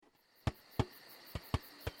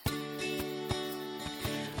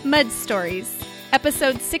Mud Stories,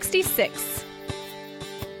 Episode 66.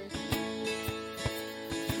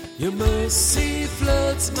 Your mercy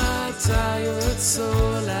floods my tired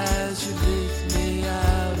soul as you lift me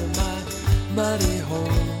out of my muddy hole.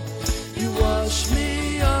 You wash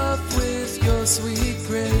me off with your sweet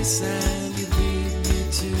grace and you lead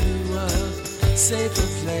me to a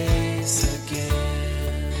safer place again.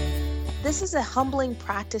 This is a humbling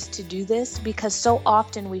practice to do this because so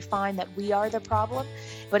often we find that we are the problem.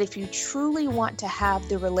 But if you truly want to have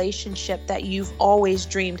the relationship that you've always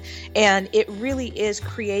dreamed, and it really is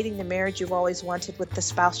creating the marriage you've always wanted with the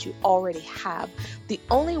spouse you already have, the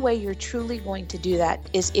only way you're truly going to do that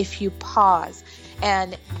is if you pause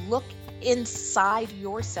and look inside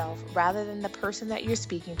yourself rather than the person that you're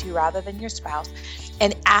speaking to, rather than your spouse,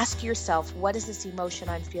 and ask yourself, what is this emotion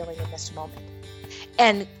I'm feeling in this moment?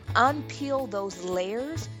 And unpeel those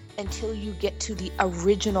layers until you get to the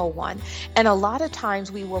original one. And a lot of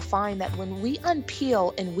times we will find that when we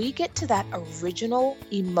unpeel and we get to that original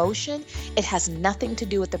emotion, it has nothing to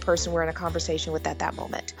do with the person we're in a conversation with at that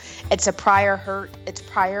moment. It's a prior hurt, it's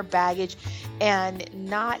prior baggage, and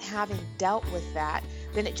not having dealt with that,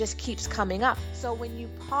 then it just keeps coming up. So when you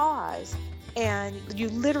pause and you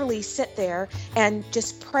literally sit there and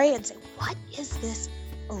just pray and say, what is this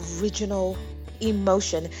original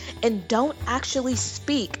emotion? And don't actually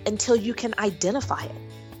speak until you can identify it.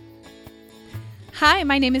 Hi,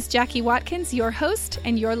 my name is Jackie Watkins, your host,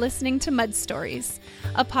 and you're listening to Mud Stories,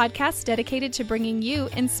 a podcast dedicated to bringing you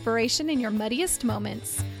inspiration in your muddiest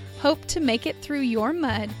moments, hope to make it through your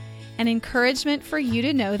mud, and encouragement for you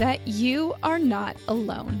to know that you are not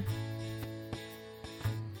alone.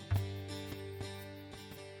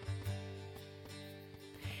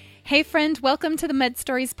 Hey friend, welcome to the Mud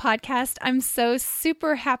Stories podcast. I'm so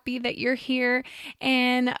super happy that you're here,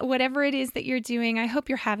 and whatever it is that you're doing, I hope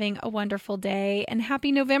you're having a wonderful day, and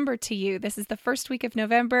happy November to you. This is the first week of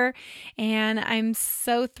November, and I'm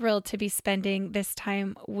so thrilled to be spending this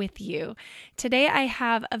time with you. Today I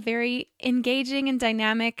have a very engaging and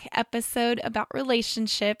dynamic episode about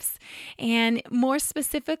relationships, and more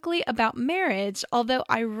specifically about marriage, although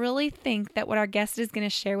I really think that what our guest is going to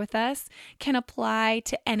share with us can apply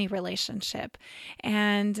to any relationship.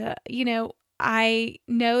 And, I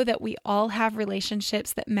know that we all have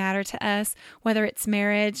relationships that matter to us, whether it's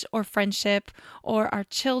marriage or friendship or our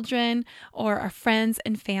children or our friends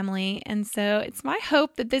and family. And so it's my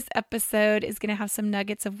hope that this episode is going to have some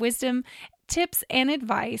nuggets of wisdom, tips, and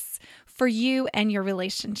advice for you and your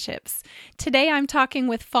relationships. Today, I'm talking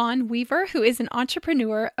with Fawn Weaver, who is an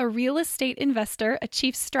entrepreneur, a real estate investor, a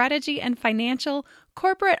chief strategy and financial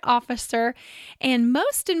corporate officer, and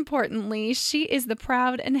most importantly, she is the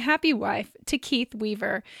proud and happy wife to Keith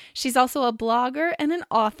Weaver. She's also a blogger and an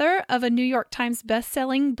author of a New York Times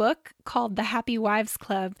best-selling book called The Happy Wives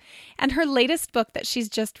Club, and her latest book that she's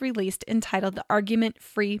just released entitled The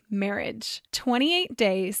Argument-Free Marriage: 28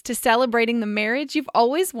 Days to Celebrating the Marriage You've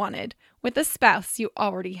Always Wanted with a Spouse You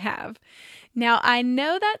Already Have. Now, I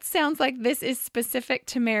know that sounds like this is specific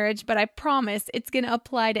to marriage, but I promise it's going to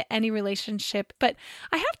apply to any relationship. But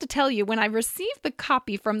I have to tell you, when I received the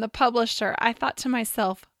copy from the publisher, I thought to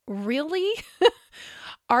myself, really?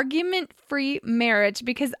 Argument-free marriage?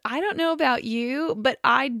 Because I don't know about you, but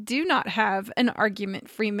I do not have an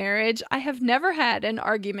argument-free marriage. I have never had an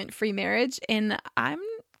argument-free marriage, and I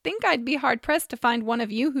think I'd be hard-pressed to find one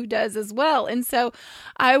of you who does as well. And so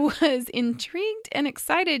I was intrigued and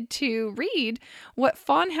excited to read what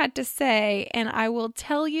Fawn had to say, and I will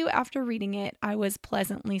tell you, after reading it, I was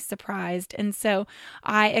pleasantly surprised. And so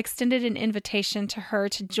I extended an invitation to her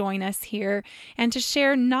to join us here and to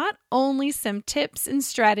share not only some tips and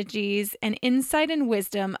strategies and insight and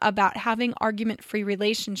wisdom about having argument-free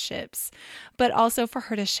relationships, but also for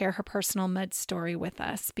her to share her personal mud story with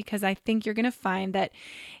us, because I think you're going to find that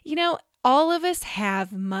all of us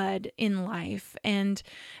have mud in life, and,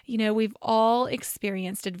 we've all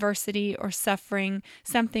experienced adversity or suffering,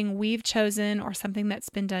 something we've chosen or something that's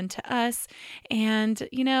been done to us. And,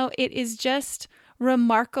 it is just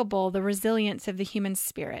remarkable, the resilience of the human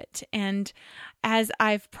spirit. And as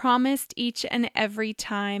I've promised each and every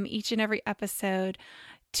time, each and every episode,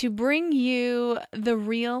 to bring you the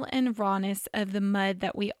real and rawness of the mud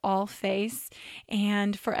that we all face,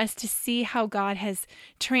 and for us to see how God has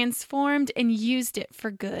transformed and used it for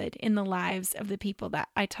good in the lives of the people that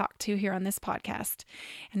I talk to here on this podcast.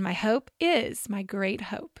 And my hope is, my great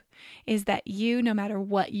hope, is that you, no matter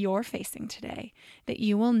what you're facing today, that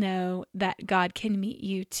you will know that God can meet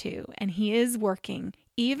you too. And He is working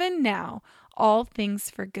even now all things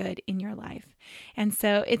for good in your life. And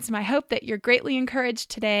so it's my hope that you're greatly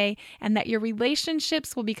encouraged today and that your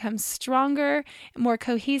relationships will become stronger, more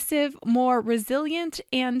cohesive, more resilient,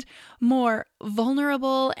 and more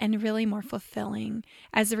vulnerable and really more fulfilling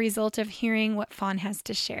as a result of hearing what Fawn has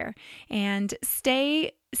to share. And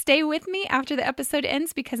stay with me after the episode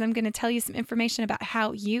ends because I'm going to tell you some information about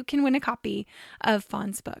how you can win a copy of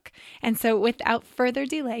Fawn's book. And so without further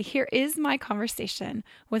delay, here is my conversation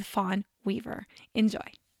with Fawn Weaver. Enjoy.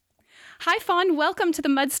 Hi, Fawn. Welcome to the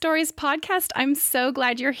Mud Stories podcast. I'm so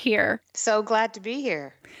glad you're here. So glad to be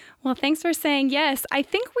here. Well, thanks for saying yes. I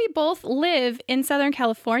think we both live in Southern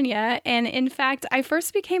California. And in fact, I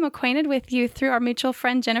first became acquainted with you through our mutual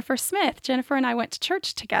friend, Jennifer Smith. Jennifer and I went to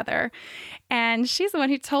church together. And she's the one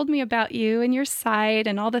who told me about you and your site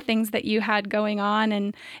and all the things that you had going on.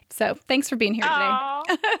 And so thanks for being here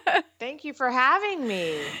today. Thank you for having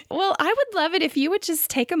me. Well, I would love it if you would just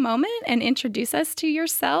take a moment and introduce us to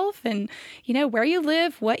yourself and, where you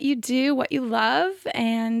live, what you do, what you love,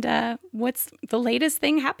 and what's the latest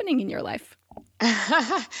thing happening in your life.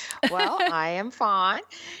 Well, I am Fawn,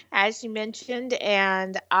 as you mentioned,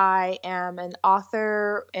 and I am an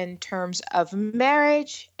author in terms of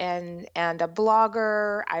marriage and a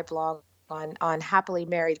blogger. I blog on happily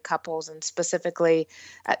married couples and specifically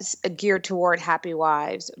geared toward happy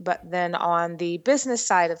wives. But then on the business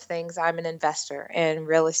side of things, I'm an investor in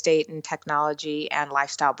real estate and technology and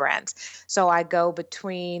lifestyle brands. So I go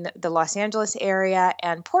between the Los Angeles area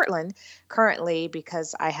and Portland currently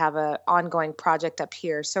because I have an ongoing project up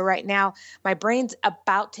here. So right now, my brain's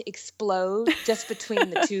about to explode just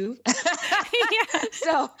between the two. Yeah.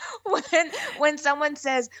 So when someone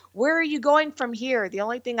says, "Where are you going from here?" the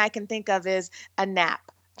only thing I can think of is a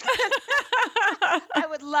nap. I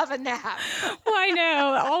would love a nap. Well, I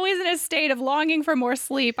know. Always in a state of longing for more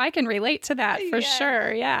sleep. I can relate to that for Yes.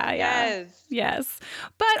 sure. Yeah. Yes.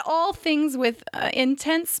 But all things with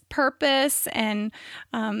intense purpose, and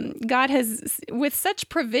God has, with such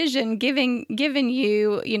provision, given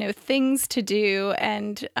you, things to do,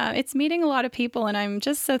 and it's meeting a lot of people, and I'm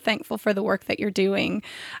just so thankful for the work that you're doing.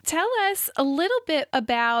 Tell us a little bit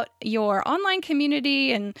about your online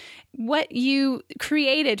community and what you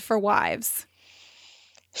created for wives.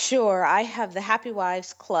 Sure. I have the Happy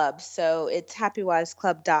Wives Club. So it's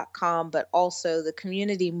happywivesclub.com, but also the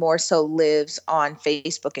community more so lives on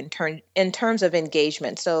Facebook in terms of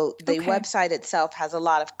engagement. So the website itself has a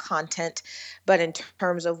lot of content, but in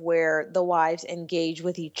terms of where the wives engage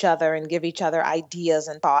with each other and give each other ideas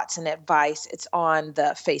and thoughts and advice, it's on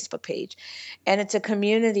the Facebook page. And it's a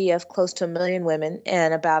community of close to 1 million women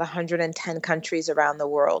in about 110 countries around the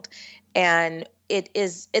world. And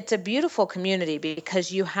it's a beautiful community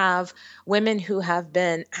because you have women who have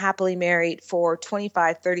been happily married for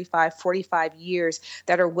 25, 35, 45 years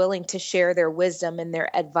that are willing to share their wisdom and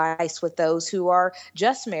their advice with those who are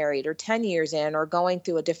just married or 10 years in or going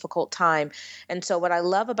through a difficult time. And so what I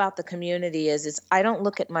love about the community is I don't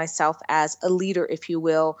look at myself as a leader, if you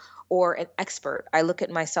will, or an expert. I look at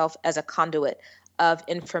myself as a conduit of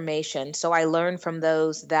information. So I learn from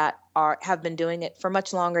those that have been doing it for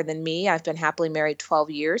much longer than me. I've been happily married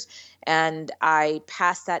 12 years, and I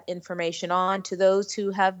pass that information on to those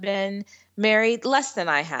who have been married less than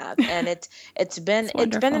I have. And it's been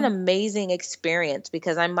an amazing experience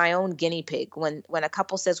because I'm my own guinea pig. When a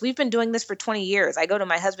couple says, "We've been doing this for 20 years," I go to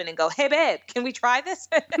my husband and go, "Hey babe, can we try this?"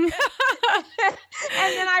 And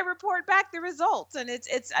then I report back the results, and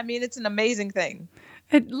it's an amazing thing.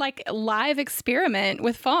 Like a live experiment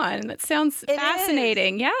with Fawn. That sounds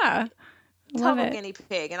fascinating. Yeah. Love Total it. guinea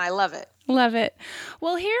pig, and I love it. Love it.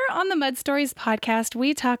 Well, here on the Mud Stories podcast,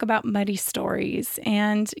 we talk about muddy stories.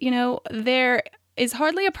 And, there is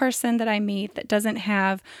hardly a person that I meet that doesn't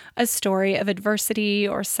have a story of adversity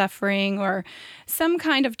or suffering or some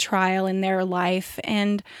kind of trial in their life.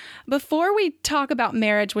 And before we talk about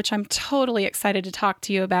marriage, which I'm totally excited to talk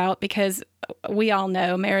to you about because we all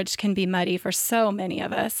know marriage can be muddy for so many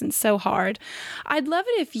of us and so hard, I'd love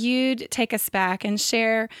it if you'd take us back and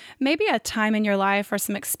share maybe a time in your life or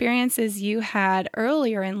some experiences you had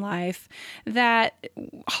earlier in life that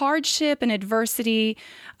hardship and adversity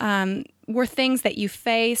were things that you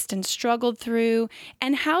faced and struggled through,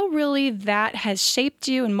 and how really that has shaped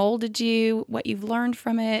you and molded you, what you've learned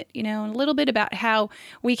from it, and a little bit about how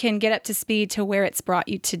we can get up to speed to where it's brought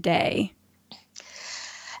you today.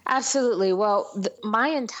 Absolutely. Well, my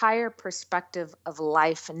entire perspective of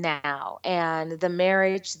life now and the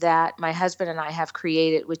marriage that my husband and I have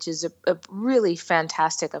created, which is a really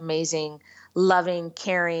fantastic, amazing, loving,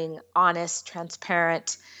 caring, honest,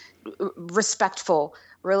 transparent, respectful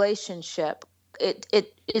relationship,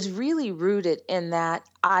 it is really rooted in that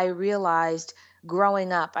I realized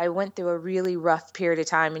growing up, I went through a really rough period of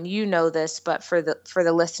time, and you know this, but for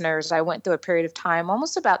the listeners, I went through a period of time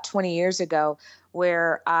almost about 20 years ago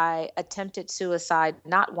where I attempted suicide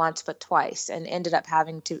not once but twice, and ended up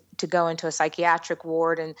having to go into a psychiatric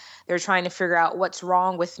ward, and they're trying to figure out what's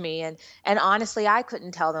wrong with me, and honestly, I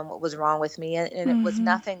couldn't tell them what was wrong with me, and it was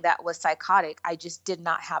nothing that was psychotic. I just did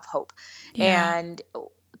not have hope. Yeah. And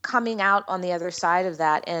coming out on the other side of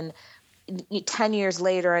that, and 10 years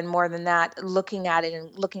later and more than that, looking at it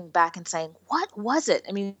and looking back and saying, what was it?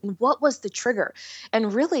 I mean, what was the trigger?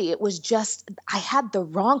 And really, it was just, I had the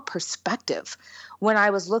wrong perspective. When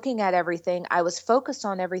I was looking at everything, I was focused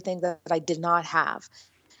on everything that I did not have.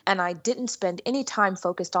 And I didn't spend any time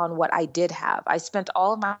focused on what I did have. I spent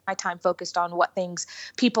all of my time focused on what things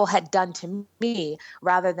people had done to me,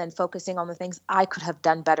 rather than focusing on the things I could have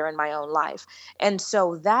done better in my own life. And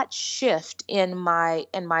so that shift in my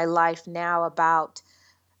life now, about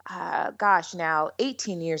now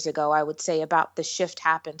 18 years ago, I would say, about the shift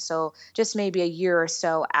happened. So just maybe a year or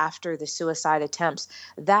so after the suicide attempts,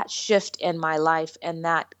 that shift in my life, and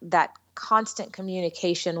that constant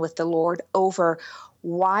communication with the Lord over,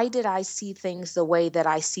 why did I see things the way that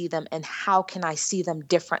I see them, and how can I see them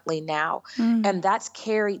differently now? And that's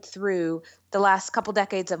carried through the last couple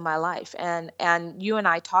decades of my life. And you and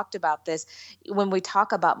I talked about this. When we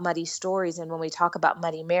talk about muddy stories and when we talk about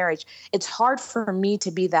muddy marriage, it's hard for me to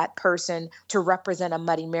be that person to represent a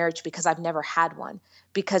muddy marriage, because I've never had one,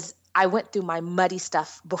 because I went through my muddy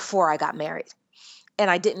stuff before I got married, and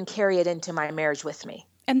I didn't carry it into my marriage with me.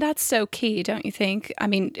 And that's so key, don't you think? I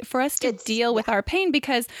mean, for us to deal with our pain,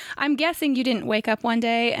 because I'm guessing you didn't wake up one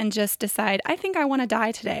day and just decide, I think I want to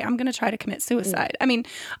die today. I'm going to try to commit suicide. I mean,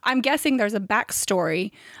 I'm guessing there's a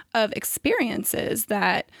backstory of experiences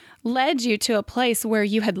that led you to a place where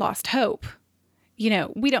you had lost hope. You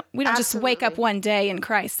know, we don't just wake up one day in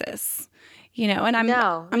crisis. You know, and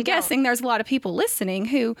I'm guessing there's a lot of people listening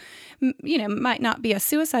who, you know, might not be a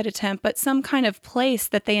suicide attempt, but some kind of place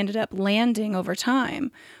that they ended up landing over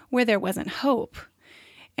time where there wasn't hope.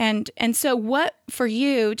 And so what for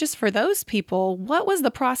you, just for those people, what was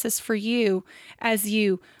the process for you as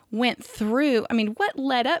you went through? I mean, what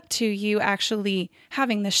led up to you actually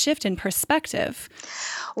having the shift in perspective?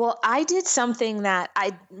 Well, I did something that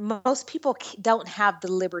most people don't have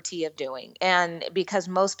the liberty of doing. And because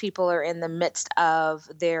most people are in the midst of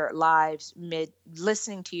their lives,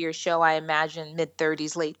 listening to your show, I imagine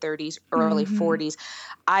mid-30s, late 30s, early 40s.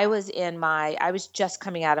 I was just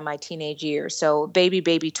coming out of my teenage years. So baby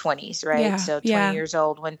 20s, right? Yeah, so 20 years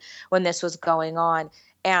old when this was going on.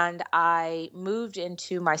 And I moved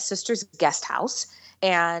into my sister's guest house,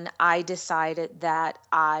 and I decided that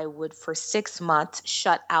I would, for 6 months,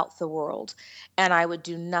 shut out the world, and I would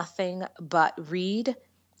do nothing but read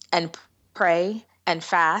and pray and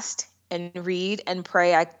fast and read and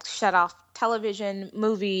pray. I shut off television,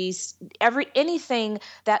 movies, anything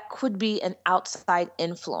that could be an outside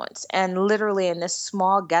influence. And literally in this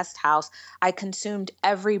small guest house, I consumed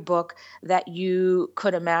every book that you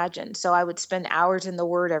could imagine. So I would spend hours in the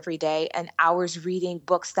Word every day and hours reading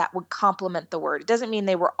books that would complement the Word. It doesn't mean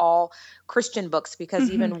they were all Christian books, because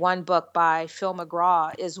even one book by Phil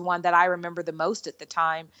McGraw is one that I remember the most at the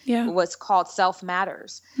time. Yeah. It was called Self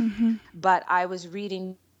Matters. But I was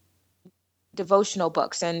reading devotional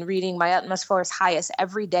books and reading My Utmost for His Highest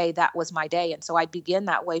every day. That was my day. And so I'd begin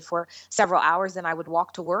that way for several hours. Then I would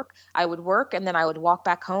walk to work. I would work, and then I would walk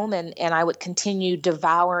back home, and I would continue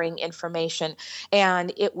devouring information.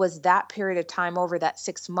 And it was that period of time, over that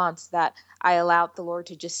 6 months, that I allowed the Lord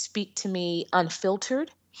to just speak to me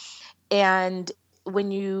unfiltered. And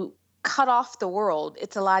when you cut off the world,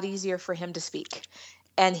 it's a lot easier for Him to speak.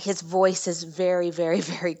 And His voice is very, very,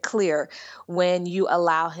 very clear when you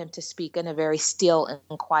allow Him to speak in a very still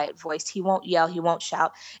and quiet voice. He won't yell, He won't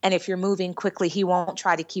shout. And if you're moving quickly, He won't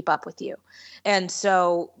try to keep up with you. And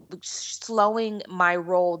so slowing my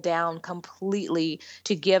roll down completely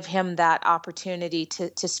to give Him that opportunity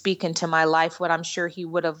to speak into my life, what I'm sure He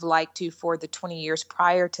would have liked to for the 20 years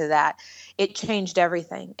prior to that, it changed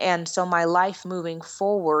everything. And so my life moving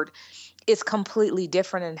forward is completely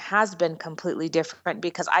different, and has been completely different,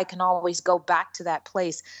 because I can always go back to that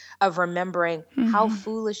place of remembering how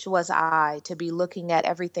foolish was I to be looking at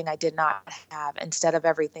everything I did not have instead of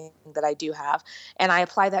everything that I do have. And I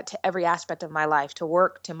apply that to every aspect of my life, to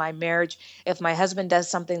work, to my marriage. If my husband does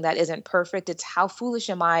something that isn't perfect, it's how foolish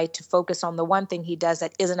am I to focus on the one thing he does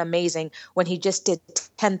that isn't amazing when he just did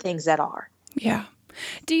 10 things that are. Yeah.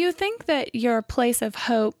 Do you think that your place of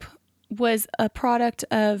hope was a product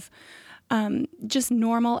of just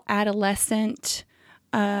normal adolescent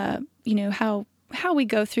how we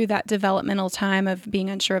go through that developmental time of being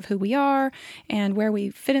unsure of who we are and where we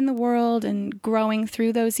fit in the world and growing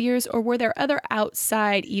through those years? Or were there other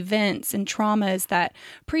outside events and traumas that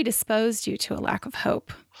predisposed you to a lack of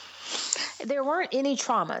hope? There weren't any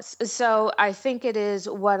traumas. So I think it is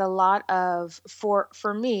what a lot of, for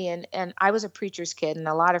me, and I was a preacher's kid, and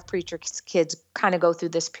a lot of preacher's kids kind of go through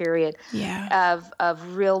this period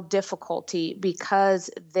of real difficulty because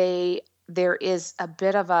there is a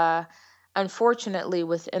bit of a, unfortunately,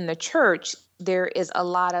 within the church, there is a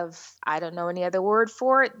lot of, I don't know any other word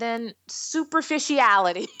for it than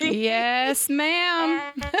superficiality. Yes,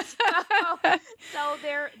 ma'am. So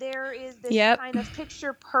there is this kind of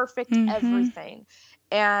picture perfect everything.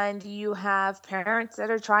 And you have parents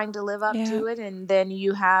that are trying to live up to it. And then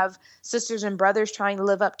you have sisters and brothers trying to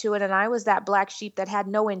live up to it. And I was that black sheep that had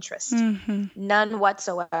no interest, none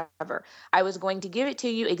whatsoever. I was going to give it to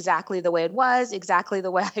you exactly the way it was, exactly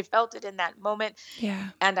the way I felt it in that moment. Yeah.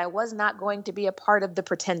 And I was not going to be a part of the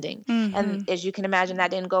pretending. And as you can imagine,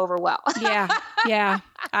 that didn't go over well. Yeah.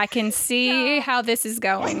 I can see how this is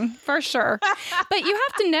going for sure. But you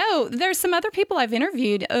have to know, there's some other people I've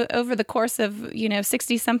interviewed over the course of,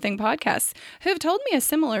 60-something podcasts who have told me a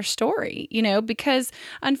similar story, because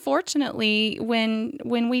unfortunately, when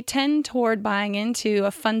we tend toward buying into a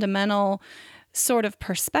fundamental sort of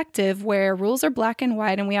perspective where rules are black and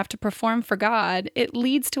white and we have to perform for God, it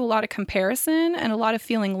leads to a lot of comparison and a lot of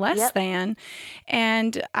feeling less than.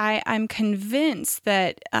 And I'm convinced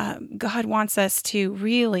that God wants us to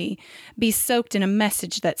really be soaked in a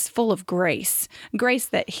message that's full of grace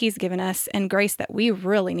that He's given us and grace that we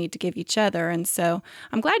really need to give each other. And so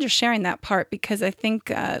I'm glad you're sharing that part because I think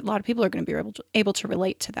a lot of people are going to be able to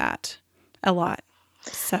relate to that a lot.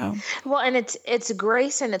 So, well, and it's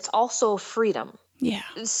grace and it's also freedom. Yeah.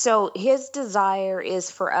 So His desire is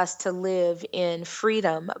for us to live in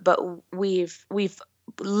freedom, but we've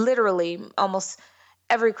literally almost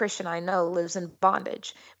every Christian I know lives in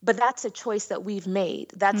bondage, but that's a choice that we've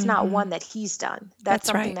made. That's not one that He's done. That's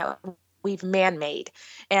something that we've man-made.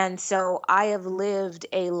 And so I have lived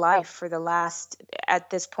a life for the last, at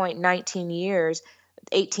this point, 19 years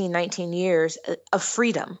of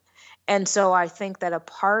freedom. And so I think that a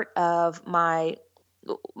part of my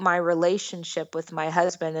relationship with my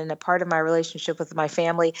husband and a part of my relationship with my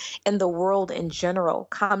family and the world in general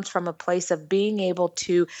comes from a place of being able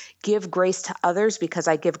to give grace to others because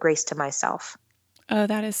I give grace to myself. Oh,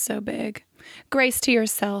 that is so big. Grace to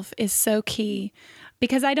yourself is so key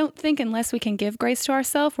because I don't think unless we can give grace to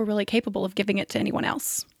ourselves, we're really capable of giving it to anyone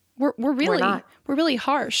else. We're really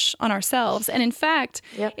harsh on ourselves. And in fact,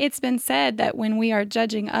 it's been said that when we are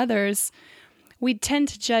judging others, we tend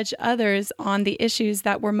to judge others on the issues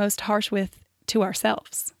that we're most harsh with to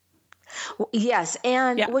ourselves. Yes.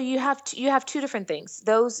 And well, you have two different things,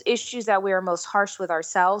 those issues that we are most harsh with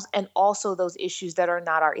ourselves and also those issues that are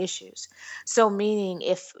not our issues. So meaning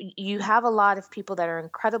if you have a lot of people that are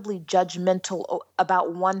incredibly judgmental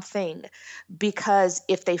about one thing, because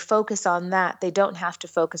if they focus on that, they don't have to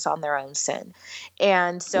focus on their own sin.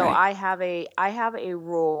 And so I have a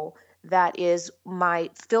rule that is my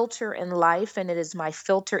filter in life, and it is my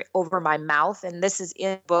filter over my mouth. And this is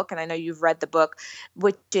in the book, and I know you've read the book,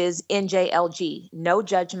 which is NJLG, no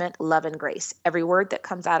judgment, love and grace. Every word that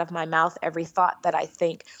comes out of my mouth, every thought that I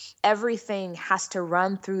think, everything has to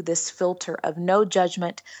run through this filter of no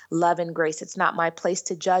judgment, love and grace. It's not my place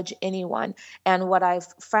to judge anyone. And what I've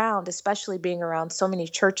found, especially being around so many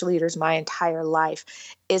church leaders my entire life,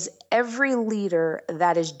 is every leader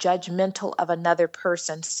that is judgmental of another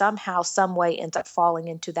person somehow, some way ends up falling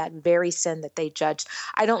into that very sin that they judged.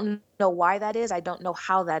 I don't know why that is. I don't know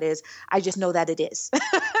how that is. I just know that it is.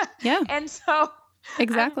 Yeah. And so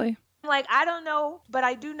exactly. I'm like, I don't know, but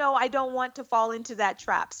I do know I don't want to fall into that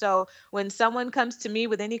trap. So when someone comes to me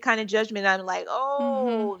with any kind of judgment, I'm like,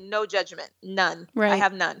 no judgment, none. Right. I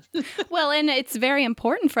have none. Well, and it's very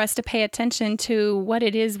important for us to pay attention to what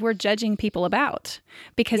it is we're judging people about,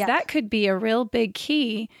 because that could be a real big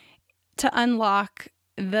key to unlock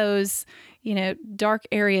those, dark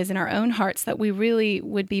areas in our own hearts that we really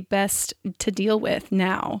would be best to deal with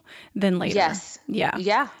now than later. Yes. Yeah.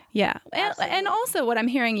 Yeah. Yeah. And also what I'm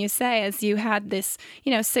hearing you say is you had this,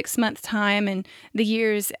 6-month time and the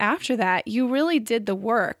years after that, you really did the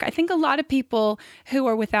work. I think a lot of people who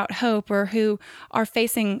are without hope or who are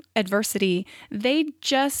facing adversity, they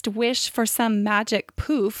just wish for some magic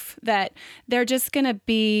poof that they're just going to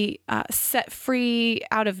be set free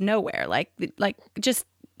out of nowhere. Like just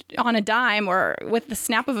on a dime or with the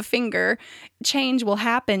snap of a finger, change will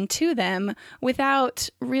happen to them without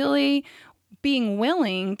really being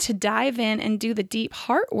willing to dive in and do the deep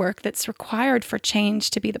heart work that's required for change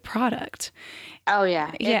to be the product. Oh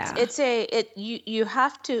yeah. Yeah. You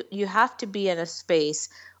have to be in a space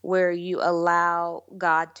where you allow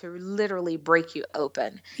God to literally break you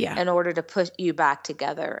open Yeah. in order to put you back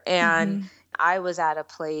together. And I was at a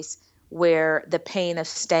place where the pain of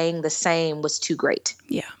staying the same was too great.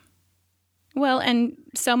 Yeah. Well, and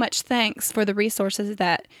so much thanks for the resources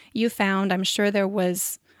that you found. I'm sure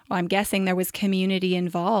I'm guessing there was community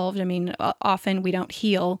involved. I mean, often we don't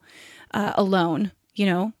heal alone,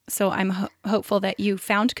 so I'm hopeful that you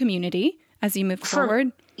found community as you move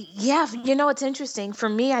forward. Yeah. It's interesting. For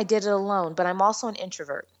me, I did it alone, but I'm also an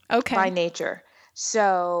introvert by nature.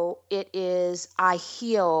 So I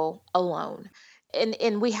heal alone.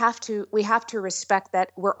 And we have to respect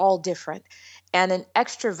that we're all different. And an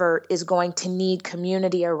extrovert is going to need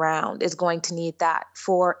community around, is going to need that.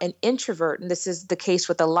 For an introvert, and this is the case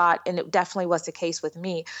with a lot, and it definitely was the case with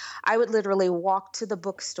me, I would literally walk to the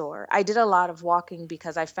bookstore. I did a lot of walking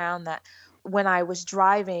because I found that when I was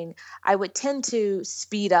driving, I would tend to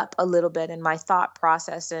speed up a little bit in my thought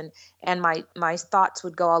process, and my thoughts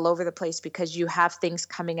would go all over the place because you have things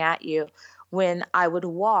coming at you. When I would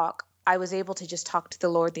walk, I was able to just talk to the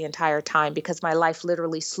Lord the entire time because my life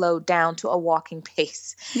literally slowed down to a walking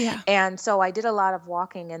pace. Yeah. And so I did a lot of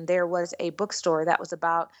walking, and there was a bookstore that was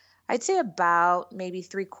about maybe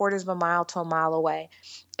 3/4 of a mile to a mile away.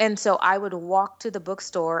 And so I would walk to the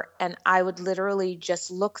bookstore, and I would literally just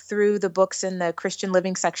look through the books in the Christian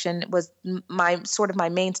living section. It was my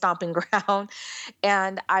main stomping ground.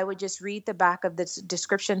 And I would just read the back of the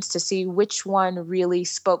descriptions to see which one really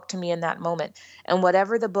spoke to me in that moment. And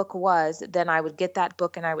whatever the book was, then I would get that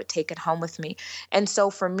book and I would take it home with me. And so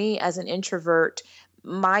for me as an introvert,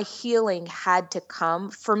 my healing had to come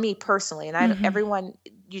for me personally. And everyone,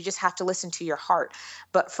 you just have to listen to your heart.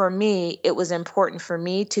 But for me, it was important for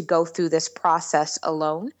me to go through this process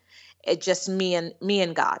alone. It just me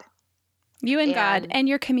and God. You and God and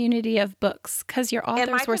your community of books, because your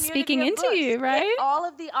authors were speaking into you, right? All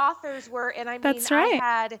of the authors were, and I mean, That's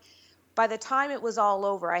right. By the time it was all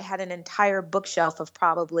over, I had an entire bookshelf of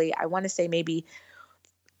probably, I want to say maybe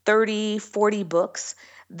 30, 40 books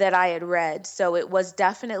that I had read. So it was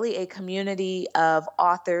definitely a community of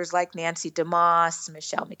authors like Nancy DeMoss,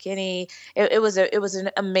 Michelle McKinney. It was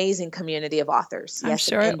an amazing community of authors. I'm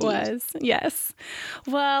sure it was. Yes.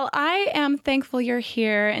 Well, I am thankful you're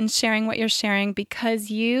here and sharing what you're sharing because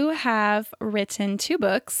you have written 2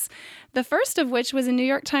 books. The first of which was a New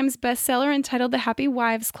York Times bestseller entitled The Happy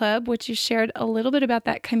Wives Club, which you shared a little bit about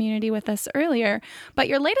that community with us earlier. But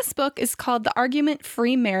your latest book is called The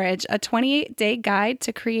Argument-Free Marriage, a 28-day guide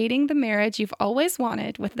to creating the marriage you've always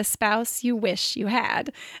wanted with the spouse you wish you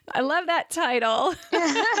had. I love that title.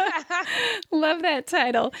 Love that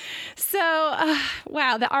title. So,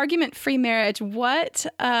 wow, The Argument-Free Marriage. What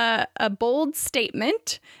a bold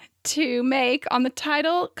statement to make on the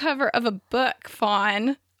title cover of a book,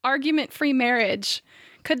 Fawn. Argument-free marriage.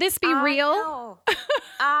 Could this be real?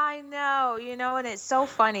 I know, and it's so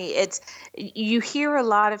funny. You hear a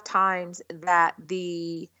lot of times that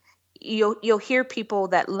you'll hear people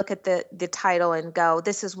that look at the title and go,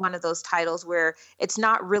 this is one of those titles where it's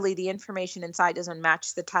not really the information inside doesn't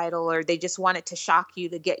match the title, or they just want it to shock you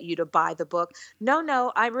to get you to buy the book.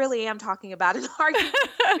 No, I really am talking about an argument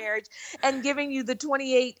for marriage and giving you the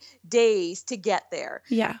 28 days to get there.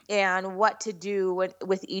 Yeah. And what to do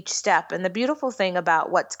with each step. And the beautiful thing about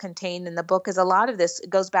what's contained in the book is a lot of this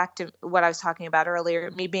goes back to what I was talking about earlier,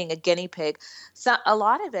 me being a guinea pig. So a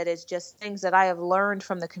lot of it is just things that I have learned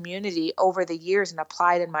from the community over the years and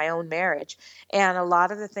applied in my own marriage. And a lot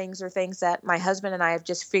of the things are things that my husband and I have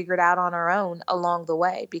just figured out on our own along the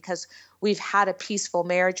way because we've had a peaceful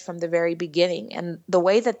marriage from the very beginning. And the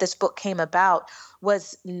way that this book came about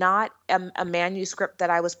was not a manuscript that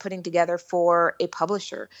I was putting together for a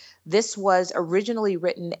publisher. This was originally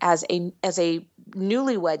written as a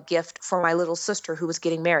newlywed gift for my little sister who was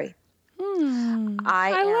getting married.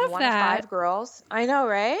 I am one of 5 girls. I know,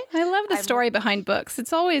 right? I love the story behind books.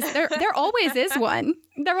 It's always there always is one.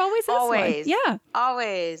 There always is one. Yeah.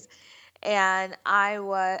 Always. And I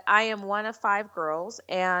am one of 5 girls,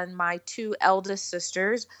 and my 2 eldest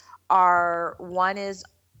sisters one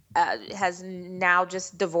has now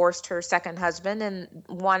just divorced her second husband, and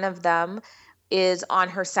one of them is on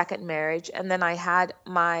her second marriage. And then I had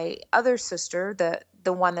my other sister,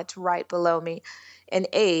 the one that's right below me in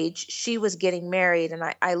age, she was getting married. And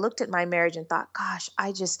I looked at my marriage and thought, gosh,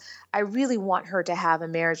 I really want her to have a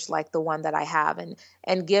marriage like the one that I have.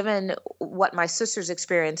 And given what my sister's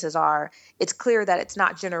experiences are, it's clear that it's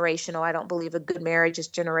not generational. I don't believe a good marriage is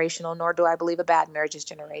generational, nor do I believe a bad marriage is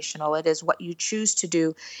generational. It is what you choose to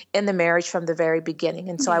do in the marriage from the very beginning.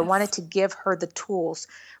 And so I wanted to give her the tools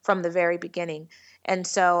from the very beginning. And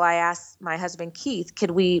so I asked my husband, Keith,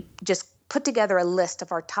 could we just put together a list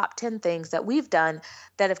of our top 10 things that we've done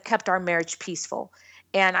that have kept our marriage peaceful?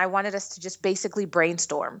 And I wanted us to just basically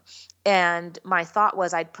brainstorm. And my thought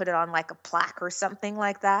was I'd put it on like a plaque or something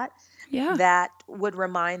like that, that would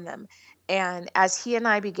remind them. And as he and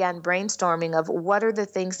I began brainstorming of what are the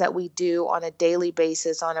things that we do on a daily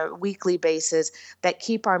basis, on a weekly basis, that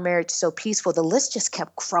keep our marriage so peaceful, the list just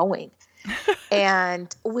kept growing.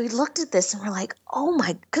 And we looked at this and we're like, oh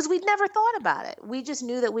my, because we'd never thought about it. We just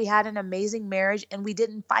knew that we had an amazing marriage and we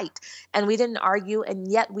didn't fight and we didn't argue.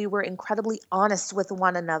 And yet we were incredibly honest with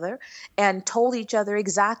one another and told each other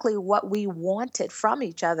exactly what we wanted from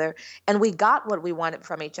each other. And we got what we wanted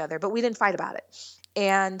from each other, but we didn't fight about it.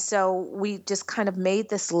 And so we just kind of made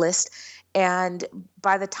this list. And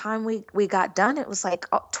by the time we got done, it was like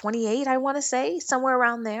 28, I want to say, somewhere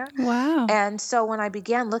around there. Wow. And so when I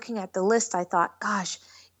began looking at the list, I thought, gosh,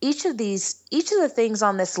 each of the things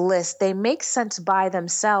on this list, they make sense by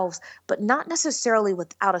themselves, but not necessarily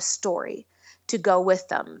without a story to go with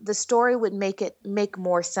them. The story would make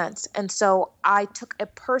more sense. And so I took a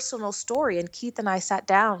personal story, and Keith and I sat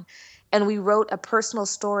down and we wrote a personal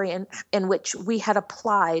story in which we had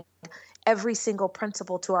applied every single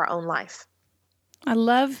principle to our own life. I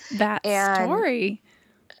love that story.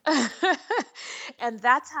 And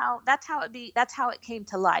that's how it came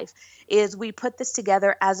to life. Is we put this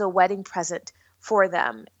together as a wedding present for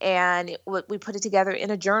them, and we put it together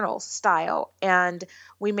in a journal style, and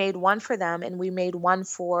we made one for them, and we made one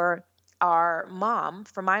for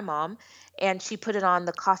my mom, and she put it on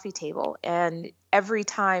the coffee table. And every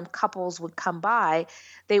time couples would come by,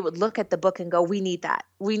 they would look at the book and go, we need that.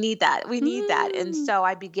 We need that. We need that. And so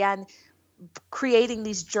I began creating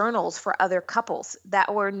these journals for other couples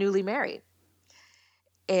that were newly married.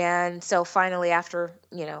 And so finally, after,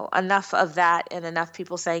 enough of that and enough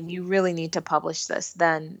people saying, you really need to publish this,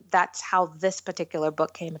 then that's how this particular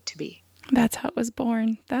book came to be. That's how it was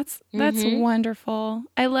born. That's wonderful.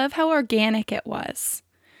 I love how organic it was.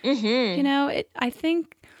 Mm-hmm. I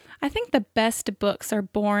think the best books are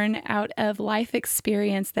born out of life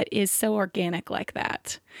experience that is so organic like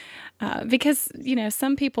that. Because,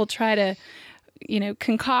 some people try to,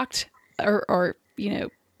 concoct or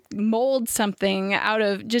mold something out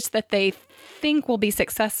of just that they think will be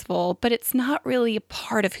successful, but it's not really a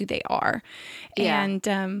part of who they are. Yeah.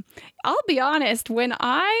 And I'll be honest, when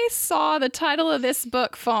I saw the title of this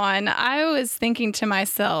book, Fawn, I was thinking to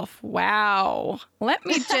myself, wow, let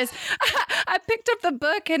me just, I picked up the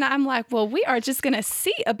book and I'm like, well, we are just going to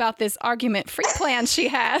see about this argument-free plan she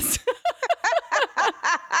has.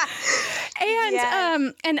 And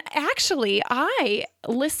yes. And actually, I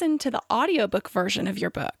listened to the audiobook version of your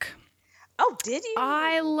book. Oh, did you?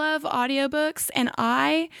 I love audiobooks, and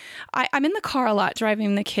I'm in the car a lot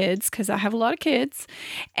driving the kids because I have a lot of kids,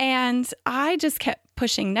 and I just kept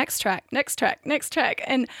pushing next track.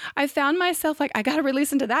 And I found myself like, I got to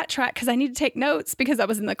re-listen to that track because I need to take notes because I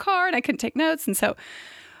was in the car and I couldn't take notes. And so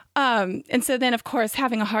then, of course,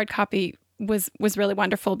 having a hard copy was really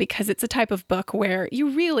wonderful because it's a type of book where you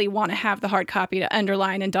really want to have the hard copy to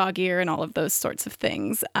underline and dog ear and all of those sorts of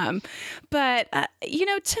things. But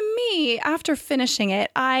to me, after finishing it,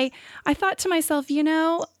 I thought to myself,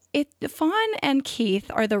 Fawn and Keith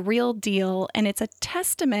are the real deal, and it's a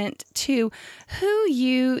testament to who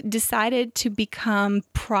you decided to become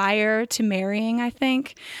prior to marrying, I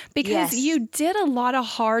think, because you did a lot of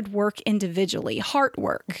hard work individually, heart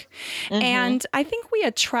work. Mm-hmm. And I think we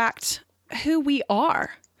attract who we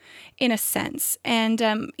are in a sense. And,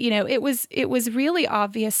 it was really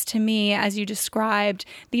obvious to me as you described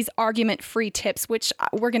these argument-free tips, which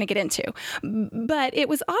we're going to get into. But it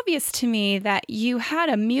was obvious to me that you had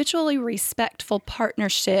a mutually respectful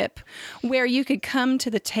partnership where you could come to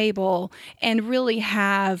the table and really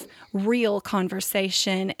have real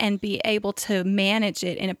conversation and be able to manage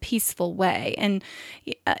it in a peaceful way. And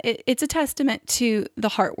it's a testament to the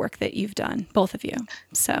hard work that you've done, both of you.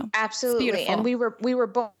 So absolutely. And we were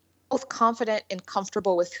both confident and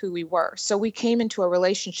comfortable with who we were. So we came into a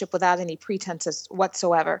relationship without any pretenses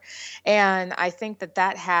whatsoever. And I think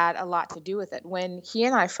that had a lot to do with it. When he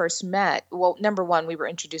and I first met, well, number one, we were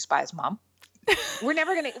introduced by his mom. We're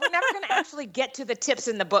never gonna actually get to the tips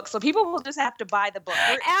in the book, so people will just have to buy the book.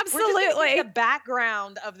 Absolutely, we're just gonna get the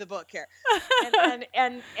background of the book here,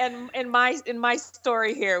 and my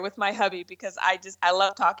story here with my hubby, because I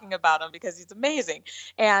love talking about him because he's amazing.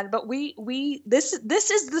 But this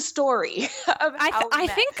is the story of how we I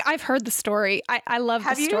met. think I've heard the story. I love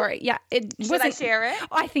Have the you? story. Yeah, Should I share it?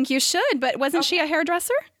 I think you should. But wasn't she a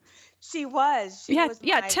hairdresser? She was. She Yeah, was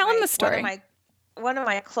yeah. Tell him the story. One of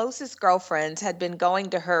my closest girlfriends had been going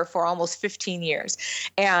to her for almost 15 years.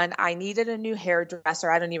 And I needed a new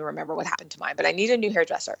hairdresser. I don't even remember what happened to mine, but I needed a new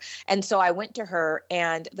hairdresser. And so I went to her.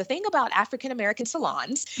 And the thing about African-American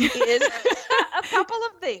salons is a couple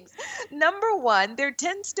of things. Number one, there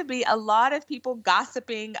tends to be a lot of people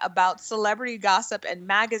gossiping about celebrity gossip and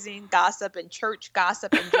magazine gossip and church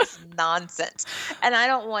gossip and just nonsense. And I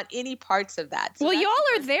don't want any parts of that. So well, y'all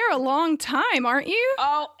are there a long time, aren't you?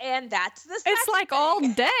 Oh, and that's the second It's like all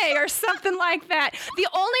day or something like that. The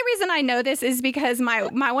only reason I know this is because my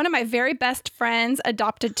one of my very best friends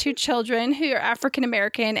adopted 2 children who are African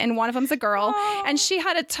American, and one of them's a girl. Oh. And she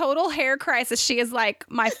had a total hair crisis. She is like,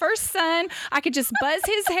 my first son, I could just buzz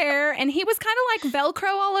his hair, and he was kind of like Velcro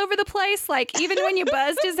all over the place, like even when you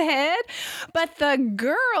buzzed his head. But the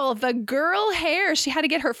girl hair, she had to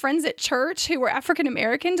get her friends at church who were African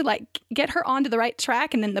American to like get her onto the right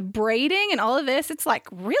track, and then the braiding and all of this. It's like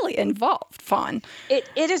really involved, fun. It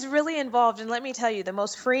is really involved. And let me tell you, the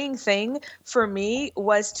most freeing thing for me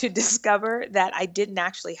was to discover that I didn't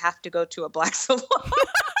actually have to go to a black salon.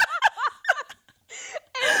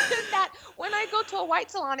 And that when I go to a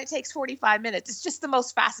white salon, it takes 45 minutes. It's just the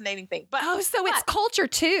most fascinating thing. But It's culture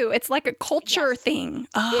too. It's like a culture thing.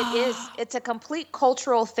 Oh. It is. It's a complete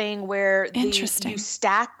cultural thing where you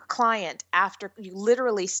stack client after you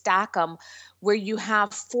literally stack them, where you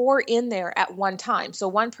have 4 in there at one time. So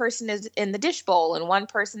one person is in the dish bowl, and one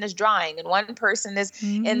person is drying, and one person is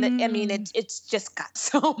in the. I mean, it's just got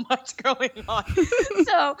so much going on.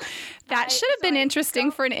 So that should have been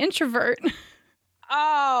interesting for an introvert.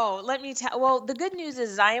 Oh, let me tell. Well, the good news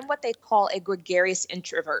is I am what they call a gregarious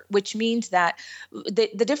introvert, which means that the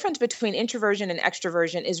difference between introversion and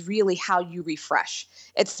extroversion is really how you refresh.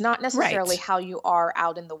 It's not necessarily how you are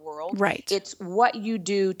out in the world. Right. It's what you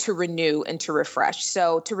do to renew and to refresh.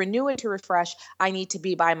 So to renew and to refresh, I need to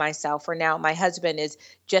be by myself. For now, my husband is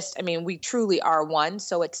just, I mean, we truly are one.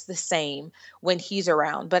 So it's the same when he's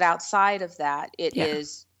around. But outside of that, it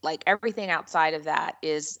is like everything outside of that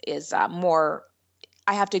is more.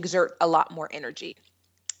 I have to exert a lot more energy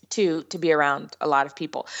to be around a lot of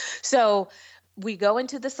people. So we go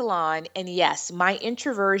into the salon, and yes, my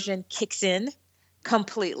introversion kicks in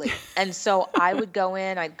completely. And so I'd go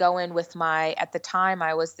in with at the time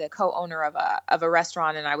I was the co-owner of a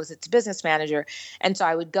restaurant, and I was its business manager. And so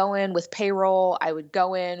I would go in with payroll. I would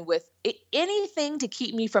go in with anything to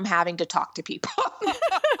keep me from having to talk to people.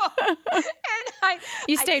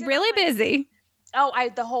 You stayed really busy. Oh,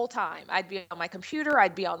 the whole time I'd be on my computer,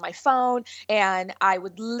 I'd be on my phone, and I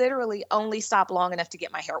would literally only stop long enough to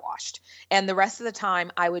get my hair washed. And the rest of the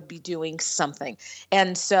time I would be doing something.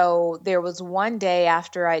 And so there was one day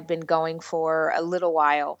after I'd been going for a little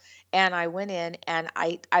while, and I went in, and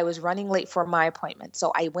I was running late for my appointment.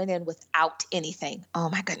 So I went in without anything. Oh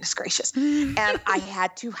my goodness gracious. And I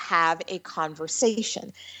had to have a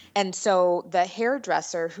conversation. And so the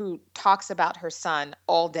hairdresser who talks about her son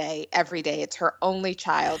all day, every day, it's her only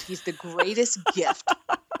child. He's the greatest gift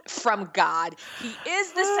from God. He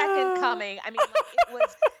is the second coming. I mean,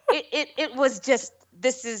 it was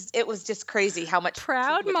just crazy how much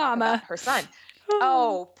proud she would mama talk about her son.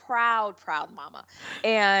 Oh, proud mama.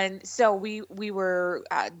 And so we were,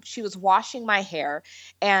 she was washing my hair,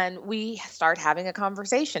 and we started having a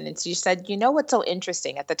conversation. And she said, you know what's so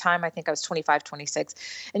interesting? At the time, I think I was 25, 26.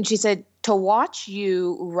 And she said, to watch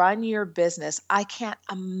you run your business, I can't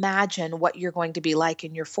imagine what you're going to be like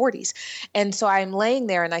in your 40s. And so I'm laying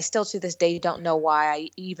there, and I still to this day don't know why I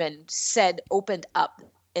even opened up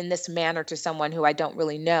in this manner to someone who I don't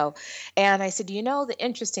really know. And I said, the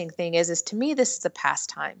interesting thing is to me, this is a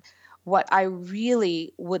pastime. What I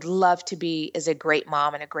really would love to be is a great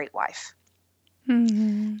mom and a great wife.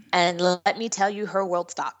 Mm-hmm. And let me tell you, her world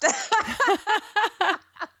stopped.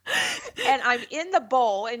 And I'm in the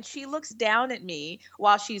bowl, and she looks down at me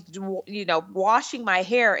while she's, washing my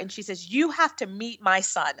hair. And she says, you have to meet my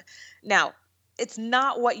son. Now, it's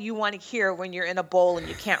not what you want to hear when you're in a bowl and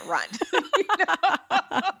you can't run.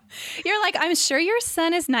 You're like, I'm sure your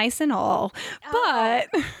son is nice and all, but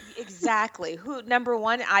exactly. Number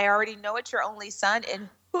one, I already know it's your only son, and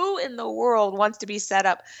who in the world wants to be set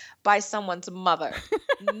up by someone's mother?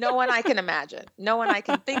 No one I can imagine. No one I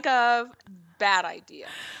can think of. Bad idea.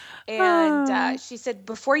 And she said,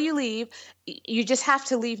 before you leave, you just have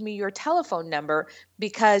to leave me your telephone number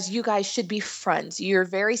because you guys should be friends. You're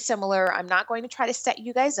very similar. I'm not going to try to set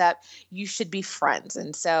you guys up. You should be friends.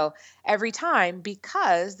 And so every time,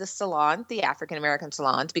 because the salon, the African-American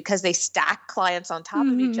salons, because they stack clients on top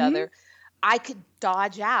of each other, I could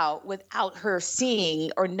dodge out without her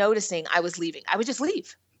seeing or noticing I was leaving. I would just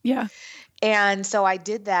leave. Yeah. And so I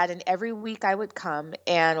did that. And every week I would come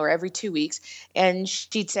or every 2 weeks, and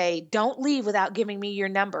she'd say, don't leave without giving me your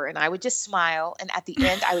number. And I would just smile. And at the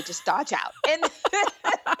end, I would just dodge out. And,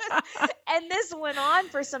 and this went on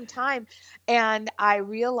for some time. And I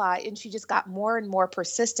realized, and she just got more and more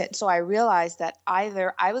persistent. So I realized that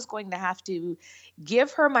either I was going to have to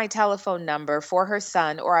give her my telephone number for her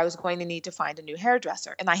son, or I was going to need to find a new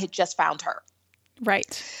hairdresser. And I had just found her.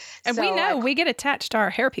 Right. And So we know we get attached to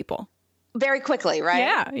our hair people. very quickly, right?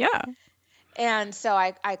 Yeah, yeah. And so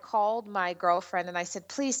I called my girlfriend and I said,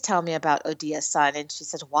 please tell me about Odia's son. And she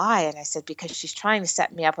said, why? And I said, because she's trying to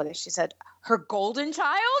set me up with it. She said, her golden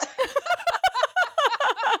child?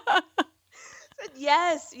 I said,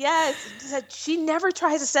 yes. She said, she never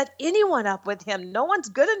tries to set anyone up with him. No one's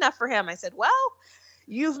good enough for him. I said, well,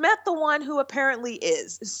 you've met the one who apparently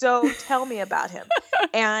is. So tell me about him.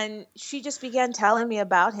 And she just began telling me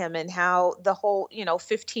about him and how the whole,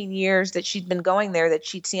 15 years that she'd been going there, that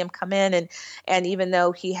she'd see him come in. And even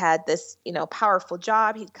though he had this, powerful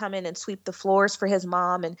job, he'd come in and sweep the floors for his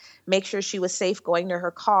mom and make sure she was safe going to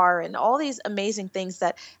her car and all these amazing things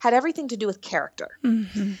that had everything to do with character.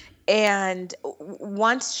 Mm-hmm. And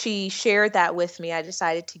once she shared that with me, I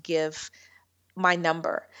decided to give my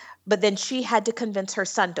number. But then she had to convince her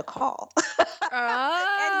son to call.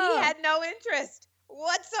 And he had no interest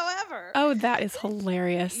whatsoever. Oh, that is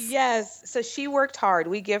hilarious. Yes. So she worked hard.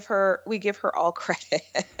 We give her all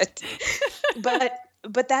credit.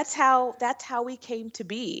 But that's how we came to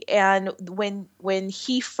be. And when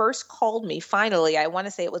he first called me, finally, I want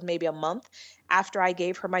to say it was maybe a month after I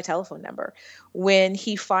gave her my telephone number. When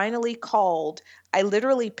he finally called, I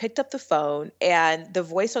literally picked up the phone and the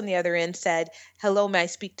voice on the other end said, hello, may I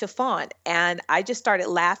speak to Fawn? And I just started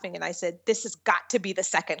laughing and I said, this has got to be the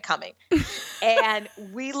second coming. And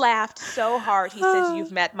we laughed so hard. He says,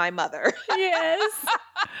 you've met my mother. Yes.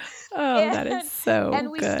 Oh, that is so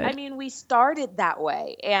good. We started that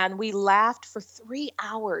way and we laughed for 3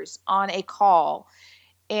 hours on a call.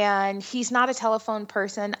 And he's not a telephone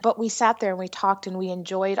person, but we sat there and we talked and we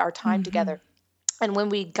enjoyed our time together. And when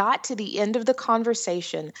we got to the end of the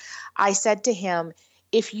conversation, I said to him,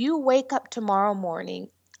 if you wake up tomorrow morning,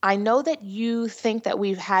 I know that you think that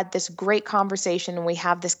we've had this great conversation and we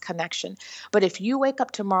have this connection, but if you wake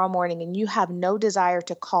up tomorrow morning and you have no desire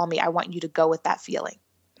to call me, I want you to go with that feeling.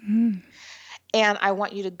 And I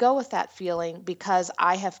want you to go with that feeling because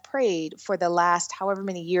I have prayed for the last however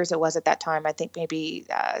many years it was at that time, I think maybe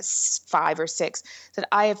 5 or 6, that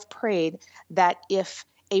I have prayed that if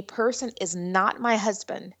a person is not my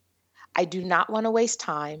husband, I do not want to waste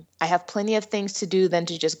time. I have plenty of things to do than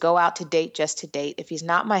to just go out to date just to date. If he's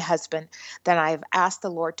not my husband, then I have asked the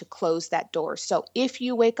Lord to close that door. So if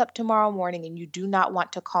you wake up tomorrow morning and you do not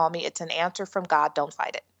want to call me, it's an answer from God. Don't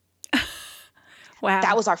fight it. Wow.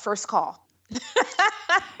 That was our first call.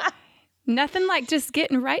 Nothing like just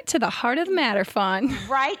getting right to the heart of the matter, Fawn.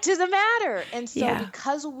 Right to the matter. And so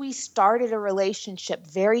because we started a relationship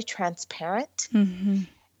very transparent,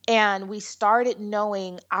 and we started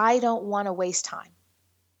knowing I don't want to waste time.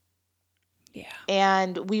 Yeah.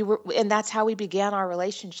 And that's how we began our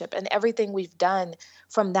relationship. And everything we've done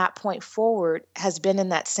from that point forward has been in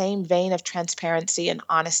that same vein of transparency and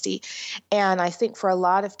honesty. And I think for a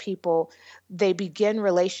lot of people, they begin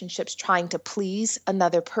relationships trying to please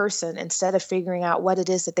another person instead of figuring out what it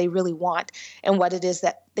is that they really want and what it is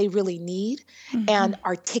that they really need and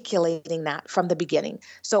articulating that from the beginning.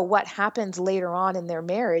 So what happens later on in their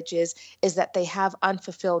marriage is that they have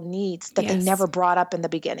unfulfilled needs that they never brought up in the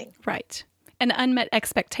beginning. Right. And unmet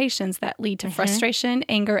expectations that lead to frustration,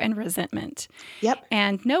 anger, and resentment. Yep.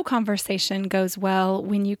 And no conversation goes well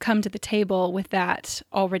when you come to the table with that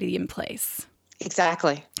already in place.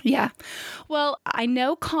 Exactly. Yeah. Well, I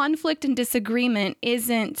know conflict and disagreement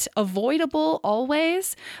isn't avoidable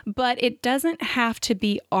always, but it doesn't have to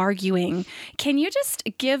be arguing. Can you just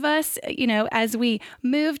give us, as we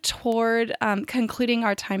move toward concluding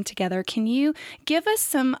our time together, can you give us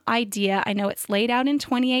some idea? I know it's laid out in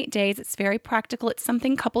 28 days. It's very practical. It's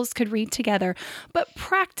something couples could read together. But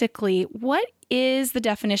practically, what is the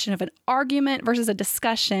definition of an argument versus a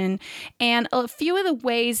discussion, and a few of the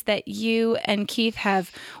ways that you and Keith have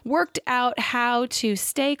worked out how to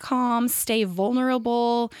stay calm, stay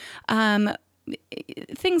vulnerable,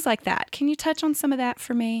 things like that. Can you touch on some of that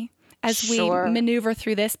for me as we Sure. maneuver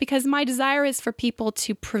through this? Because my desire is for people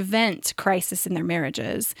to prevent crisis in their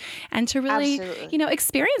marriages and to really, Absolutely.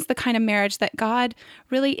 experience the kind of marriage that God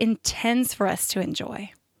really intends for us to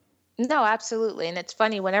enjoy. No, absolutely. And it's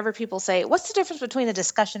funny whenever people say, what's the difference between a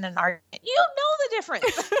discussion and an argument? You know the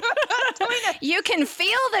difference. You can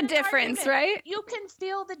feel the difference, argument. right? You can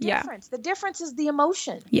feel the Yeah. difference. The difference is the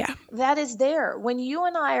emotion. Yeah. That is there. When you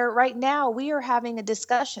and I are right now, we are having a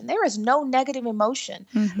discussion. There is no negative emotion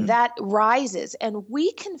Mhm. that rises. And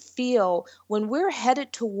we can feel when we're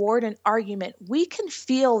headed toward an argument, we can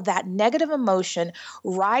feel that negative emotion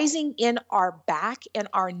rising in our back and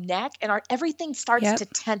our neck, and everything starts Yep. to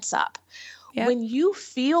tense up. Yep. When you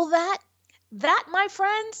feel that, my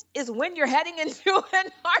friends, is when you're heading into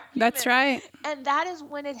an argument. That's right. And that is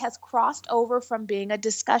when it has crossed over from being a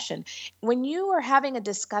discussion. When you are having a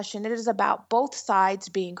discussion, it is about both sides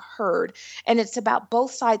being heard. And it's about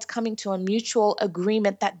both sides coming to a mutual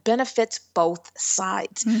agreement that benefits both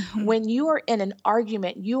sides. Mhm. When you are in an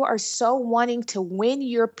argument, you are so wanting to win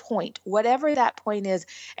your point, whatever that point is,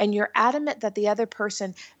 and you're adamant that the other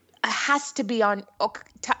person has to be on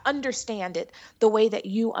to understand it the way that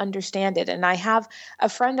you understand it. And I have a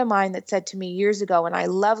friend of mine that said to me years ago, and I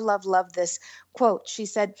love this quote. She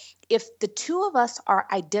said, if the two of us are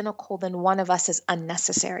identical, then one of us is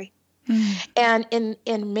unnecessary. Mhm. And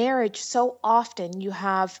in marriage, so often you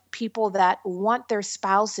have people that want their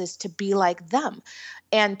spouses to be like them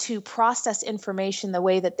and to process information the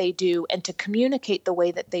way that they do and to communicate the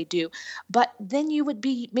way that they do. But then you would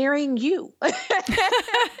be marrying you.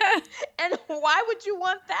 And why would you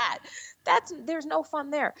want that? There's no fun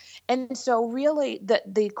there. And so really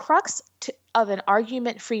the crux of an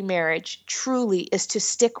argument-free marriage truly is to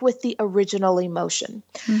stick with the original emotion.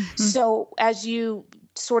 Mhm. So as you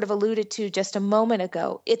sort of alluded to just a moment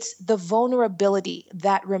ago, it's the vulnerability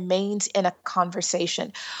that remains in a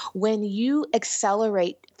conversation. When you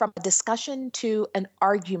accelerate from a discussion to an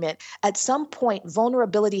argument, at some point,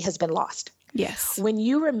 vulnerability has been lost. Yes. When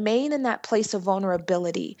you remain in that place of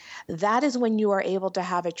vulnerability, that is when you are able to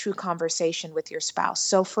have a true conversation with your spouse.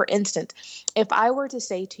 So for instance, if I were to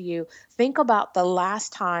say to you, think about the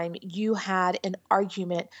last time you had an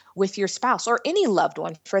argument with your spouse or any loved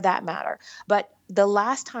one for that matter, but the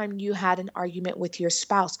last time you had an argument with your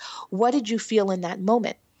spouse, what did you feel in that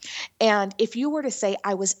moment? And if you were to say,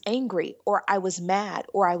 I was angry or I was mad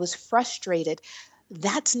or I was frustrated,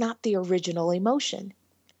 that's not the original emotion.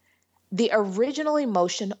 The original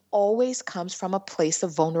emotion always comes from a place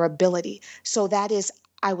of vulnerability. So that is,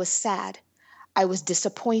 I was sad. I was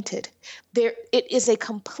disappointed. It is a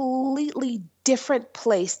completely different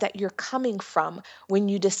place that you're coming from when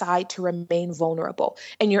you decide to remain vulnerable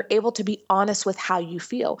and you're able to be honest with how you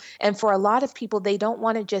feel. And for a lot of people, they don't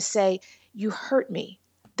want to just say, you hurt me.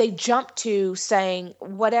 They jump to saying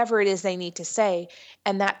whatever it is they need to say,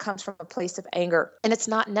 and that comes from a place of anger. And it's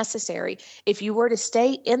not necessary. If you were to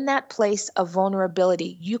stay in that place of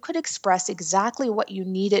vulnerability, you could express exactly what you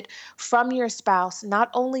needed from your spouse, not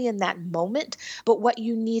only in that moment, but what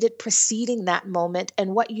you needed preceding that moment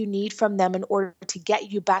and what you need from them in order to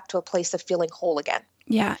get you back to a place of feeling whole again.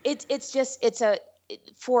 Yeah.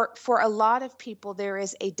 For a lot of people, there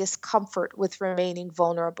is a discomfort with remaining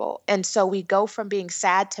vulnerable. And so we go from being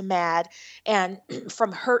sad to mad and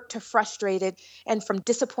from hurt to frustrated and from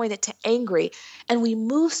disappointed to angry. And we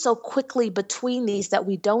move so quickly between these that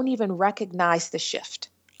we don't even recognize the shift.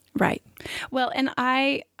 Right. Well, and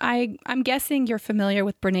I'm guessing you're familiar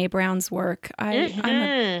with Brené Brown's work. I'm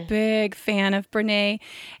a big fan of Brené.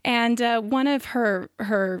 And one of her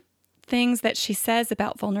things that she says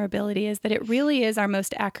about vulnerability is that it really is our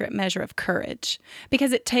most accurate measure of courage,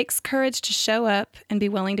 because it takes courage to show up and be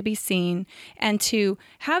willing to be seen and to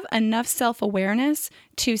have enough self-awareness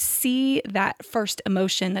to see that first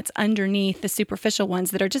emotion that's underneath the superficial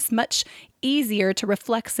ones that are just much easier to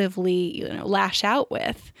reflexively, lash out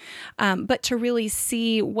with. But to really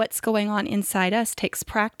see what's going on inside us takes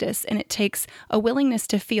practice, and it takes a willingness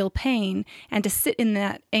to feel pain and to sit in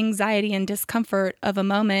that anxiety and discomfort of a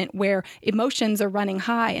moment where emotions are running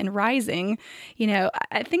high and rising.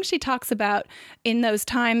 I think she talks about in those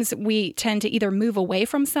times we tend to either move away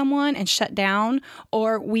from someone and shut down,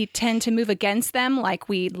 or we tend to move against them, like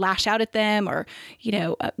we lash out at them or,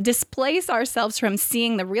 displace ourselves from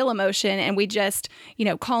seeing the real emotion. And we just,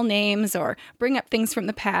 call names or bring up things from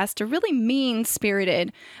the past, or really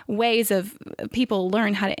mean-spirited ways of people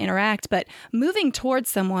learn how to interact. But moving towards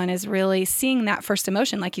someone is really seeing that first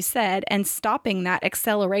emotion, like you said, and stopping that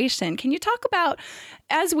acceleration. Can you talk about,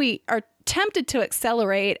 as we are tempted to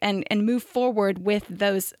accelerate and move forward with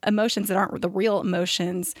those emotions that aren't the real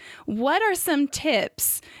emotions, what are some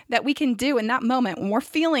tips that we can do in that moment when we're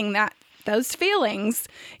feeling those feelings,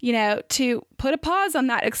 to put a pause on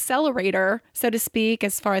that accelerator, so to speak,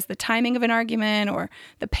 as far as the timing of an argument or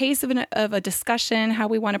the pace of a discussion, how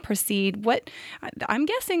we want to proceed? I'm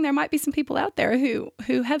guessing there might be some people out there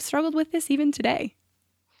who have struggled with this even today.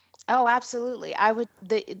 Oh, absolutely.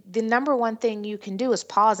 The number one thing you can do is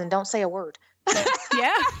pause and don't say a word.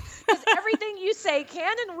 Yeah. Because everything you say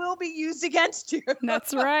can and will be used against you.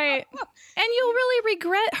 That's right. And you'll really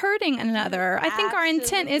regret hurting another. I think our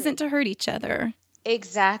intent isn't to hurt each other.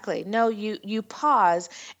 Exactly. No, you pause.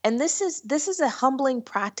 And this is a humbling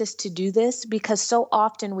practice to do this, because so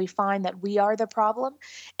often we find that we are the problem.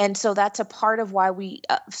 And so that's a part of why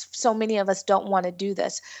so many of us don't want to do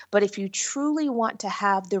this. But if you truly want to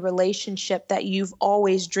have the relationship that you've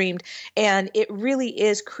always dreamed, and it really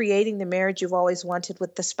is creating the marriage you've always wanted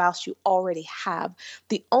with the spouse you already have,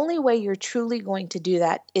 the only way you're truly going to do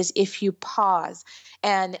that is if you pause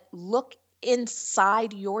and look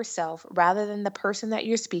inside yourself rather than the person that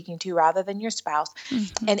you're speaking to, rather than your spouse,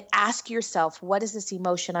 and ask yourself, what is this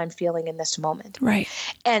emotion I'm feeling in this moment? Right.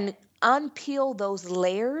 And unpeel those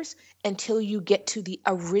layers until you get to the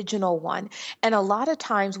original one. And a lot of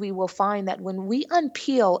times we will find that when we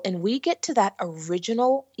unpeel and we get to that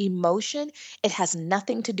original emotion, it has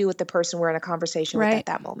nothing to do with the person we're in a conversation with at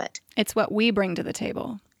that moment. It's what we bring to the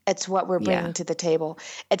table. It's what we're bringing to the table.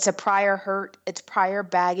 It's a prior hurt, it's prior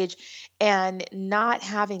baggage, and not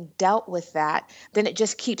having dealt with that, then it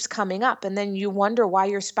just coming up. And then you wonder why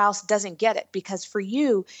your spouse doesn't get it, because for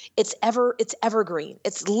you, it's evergreen.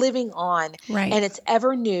 It's living on, and it's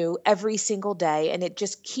ever new every single day. And it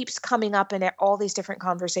just keeps coming up in all these different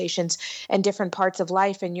conversations and different parts of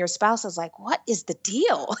life. And your spouse is like, what is the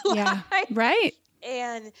deal? Yeah, right.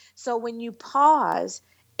 And so when you pause,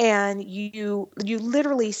 and you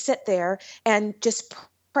literally sit there and just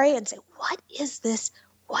pray and say, what is this?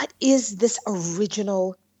 What is this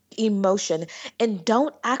original emotion? And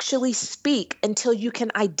don't actually speak until you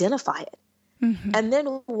can identify it. Mm-hmm. And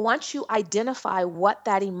then once you identify what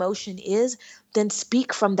that emotion is, then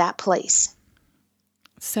speak from that place.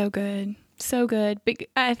 So good. So good.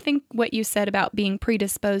 I think what you said about being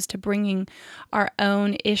predisposed to bringing our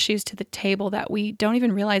own issues to the table that we don't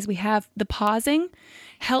even realize we have, the pausing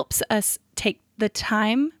helps us take the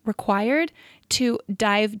time required to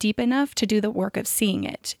dive deep enough to do the work of seeing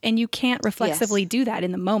it. And you can't reflexively do that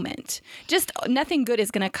in the moment. Just nothing good is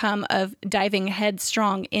going to come of diving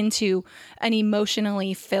headstrong into an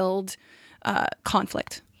emotionally filled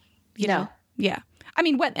conflict. You know? Yeah. I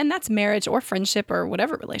mean, and that's marriage or friendship or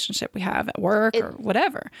whatever relationship we have at work or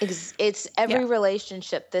whatever. It's every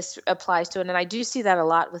relationship this applies to. And I do see that a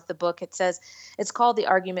lot with the book. It says it's called The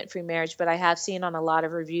Argument-Free Marriage, but I have seen on a lot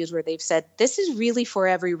of reviews where they've said this is really for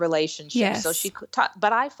every relationship. Yes. So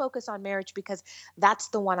but I focus on marriage because that's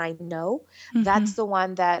the one I know. Mm-hmm. That's the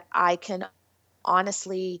one that I can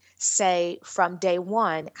honestly say from day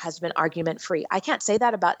one has been argument free. I can't say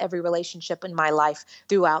that about every relationship in my life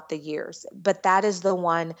throughout the years, but that is the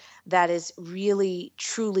one that has really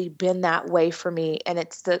truly been that way for me. And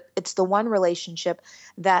it's the one relationship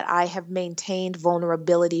that I have maintained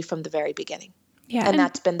vulnerability from the very beginning. Yeah, and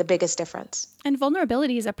that's been the biggest difference. And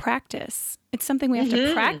vulnerability is a practice. It's something we have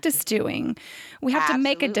to practice doing. We have to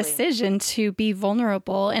make a decision to be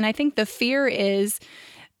vulnerable. And I think the fear is,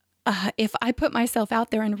 if I put myself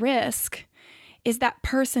out there and risk, is that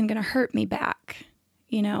person going to hurt me back?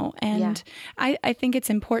 And I think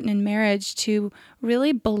it's important in marriage to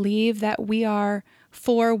really believe that we are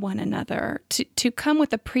for one another, to come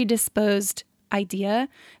with a predisposed idea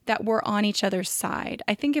that we're on each other's side.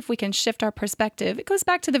 I think if we can shift our perspective, it goes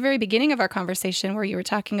back to the very beginning of our conversation where you were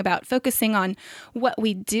talking about focusing on what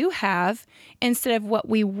we do have instead of what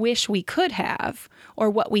we wish we could have or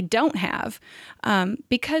what we don't have.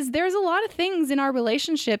 Because there's a lot of things in our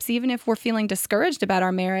relationships, even if we're feeling discouraged about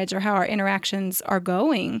our marriage or how our interactions are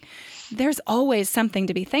going, there's always something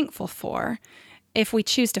to be thankful for if we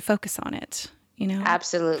choose to focus on it.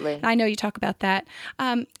 Absolutely. I know you talk about that.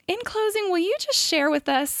 In closing, will you just share with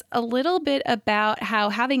us a little bit about how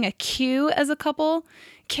having a cue as a couple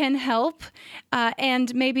can help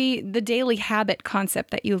and maybe the daily habit concept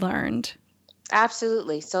that you learned?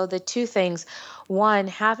 Absolutely. So the two things, one,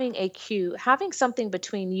 having a cue, having something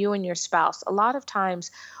between you and your spouse. A lot of times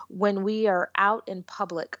when we are out in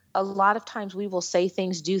public, a lot of times we will say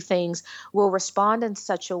things, do things, will respond in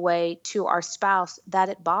such a way to our spouse that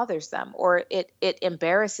it bothers them or it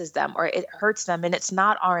embarrasses them or it hurts them, and it's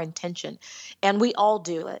not our intention. And we all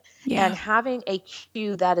do it. Yeah. And having a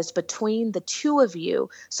cue that is between the two of you.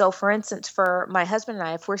 So for instance, for my husband and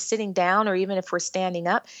I, if we're sitting down or even if we're standing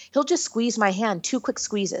up, he'll just squeeze my hand, 2 quick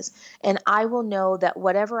squeezes. And I will know that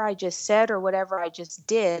whatever I just said or whatever I just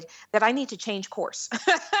did, that I need to change course.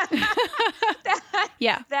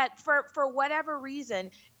 That for whatever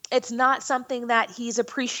reason, it's not something that he's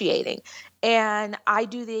appreciating. And I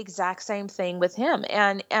do the exact same thing with him.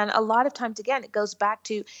 And a lot of times, again, it goes back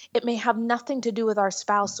to, it may have nothing to do with our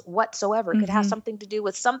spouse whatsoever. It could have something to do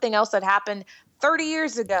with something else that happened 30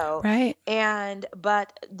 years ago. Right.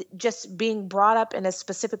 But just being brought up in a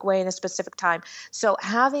specific way in a specific time. So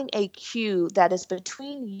having a cue that is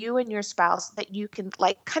between you and your spouse that you can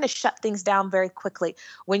like kind of shut things down very quickly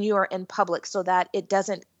when you are in public so that it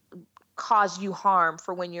doesn't cause you harm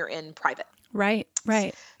for when you're in private. Right.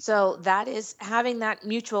 So that is having that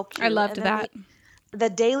mutual cue. I loved that. The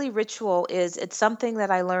daily ritual it's something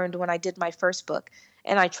that I learned when I did my first book.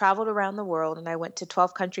 And I traveled around the world and I went to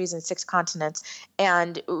 12 countries and 6 continents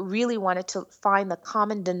and really wanted to find the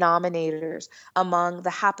common denominators among the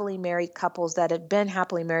happily married couples that had been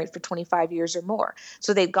happily married for 25 years or more.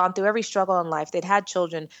 So they'd gone through every struggle in life. They'd had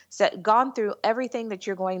children, gone through everything that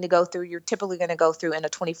you're going to go through, you're typically going to go through in a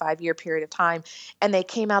 25-year period of time. And they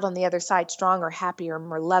came out on the other side stronger, happier,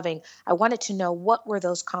 more loving. I wanted to know what were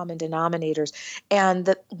those common denominators.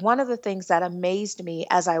 And one of the things that amazed me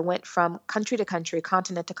as I went from country to country,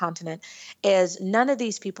 continent to continent, is none of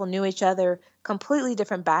these people knew each other, completely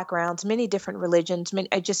different backgrounds, many different religions,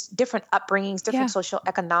 just different upbringings, different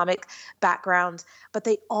socioeconomic backgrounds, but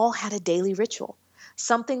they all had a daily ritual,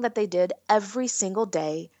 something that they did every single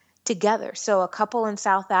day together. So a couple in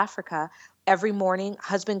South Africa, every morning,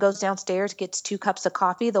 husband goes downstairs, gets 2 cups of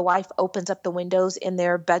coffee. The wife opens up the windows in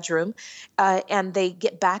their bedroom, and they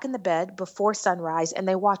get back in the bed before sunrise, and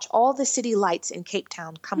they watch all the city lights in Cape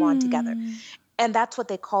Town come on together. And that's what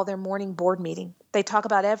they call their morning board meeting. They talk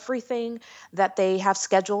about everything that they have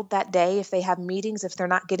scheduled that day, if they have meetings, if they're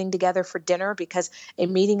not getting together for dinner because a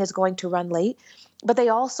meeting is going to run late. But they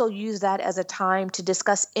also use that as a time to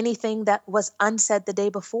discuss anything that was unsaid the day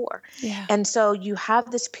before. Yeah. And so you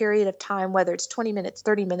have this period of time, whether it's 20 minutes,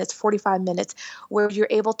 30 minutes, 45 minutes, where you're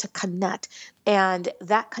able to connect. And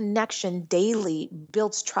that connection daily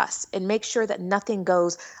builds trust and makes sure that nothing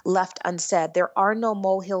goes left unsaid. There are no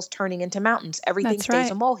molehills turning into mountains. Everything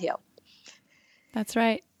stays a molehill. That's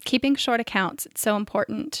right. Keeping short accounts, it's so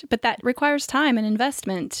important. But that requires time and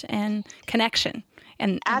investment and connection.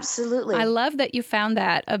 And absolutely. I love that you found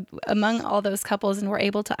that among all those couples and were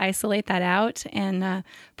able to isolate that out and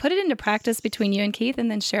put it into practice between you and Keith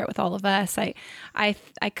and then share it with all of us. I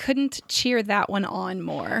couldn't cheer that one on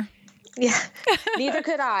more. Yeah, neither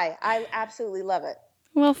could I. I absolutely love it.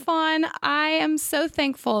 Well, Fawn, I am so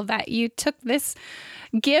thankful that you took this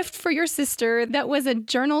gift for your sister that was a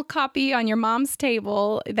journal copy on your mom's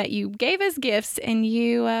table that you gave as gifts and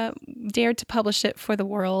you dared to publish it for the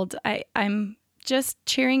world. I'm just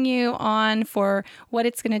cheering you on for what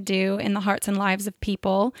it's going to do in the hearts and lives of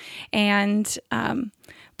people, and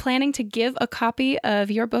planning to give a copy of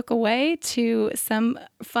your book away to some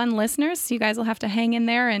fun listeners. So you guys will have to hang in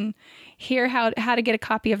there and hear how to get a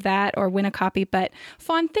copy of that or win a copy. But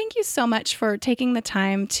Fawn, thank you so much for taking the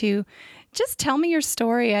time to just tell me your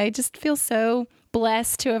story. I just feel so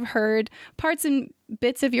blessed to have heard parts and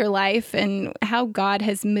bits of your life and how God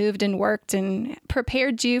has moved and worked and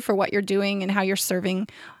prepared you for what you're doing and how you're serving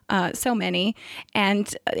so many.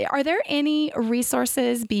 And are there any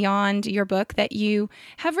resources beyond your book that you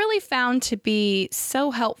have really found to be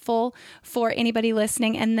so helpful for anybody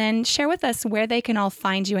listening? And then share with us where they can all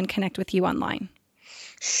find you and connect with you online.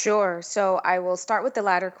 Sure. So I will start with the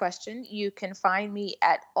latter question. You can find me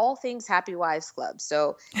at All Things Happy Wives Club.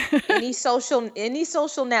 So any social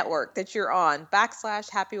network that you're on,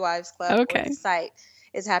 /Happy Wives Club. Okay. Or the site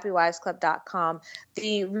is happywivesclub.com.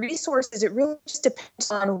 The resources, it really just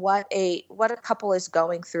depends on what a couple is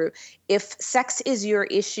going through. If sex is your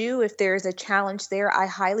issue, if there's a challenge there, I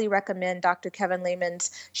highly recommend Dr. Kevin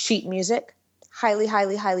Lehman's Sheet Music. Highly,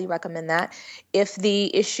 highly, highly recommend that. If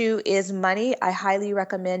the issue is money, I highly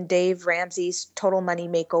recommend Dave Ramsey's Total Money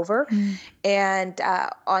Makeover. And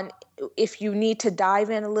if you need to dive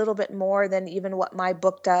in a little bit more than even what my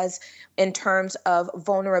book does in terms of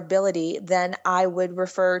vulnerability, then I would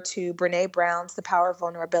refer to Brené Brown's The Power of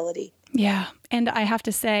Vulnerability. Yeah. And I have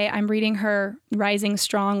to say, I'm reading her Rising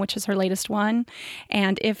Strong, which is her latest one.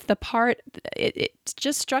 And if the part, it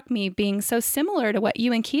just struck me being so similar to what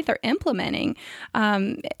you and Keith are implementing,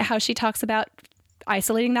 how she talks about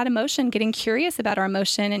isolating that emotion, getting curious about our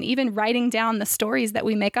emotion, and even writing down the stories that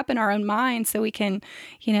we make up in our own mind so we can,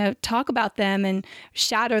 talk about them and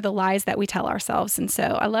shatter the lies that we tell ourselves. And so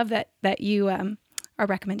I love that you are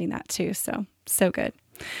recommending that too. So good.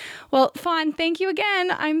 Well, Fawn, thank you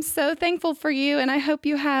again. I'm so thankful for you, and I hope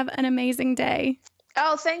you have an amazing day.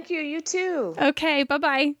 Oh, thank you. You too. Okay,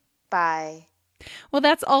 bye-bye. Bye. Well,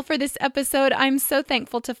 that's all for this episode. I'm so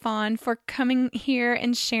thankful to Fawn for coming here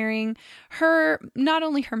and sharing not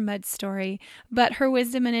only her mud story, but her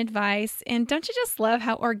wisdom and advice. And don't you just love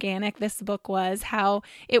how organic this book was, how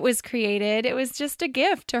it was created? It was just a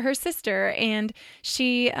gift to her sister. And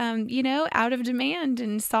she, out of demand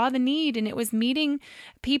and saw the need, and it was meeting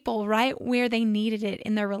people right where they needed it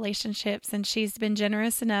in their relationships. And she's been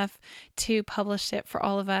generous enough to publish it for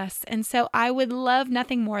all of us. And so I would love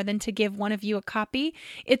nothing more than to give one of you a copy.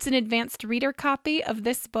 It's an advanced reader copy of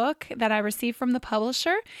this book that I received from the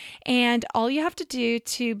publisher. And all you have to do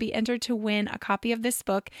to be entered to win a copy of this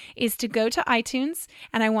book is to go to iTunes,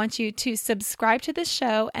 and I want you to subscribe to this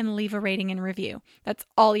show and leave a rating and review. That's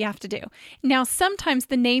all you have to do. Now, sometimes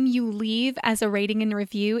the name you leave as a rating and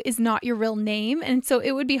review is not your real name, and so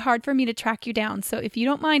it would be hard for me to track you down. So if you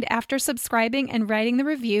don't mind, after subscribing and writing the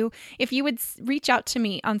review, if you would reach out to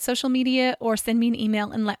me on social media or send me an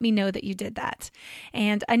email and let me know that you did that.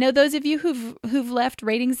 And I know those of you who've left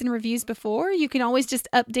ratings and reviews before, you can always just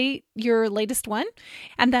update your latest one,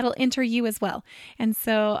 and that'll enter you as well. And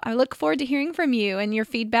so I look forward to hearing from you and your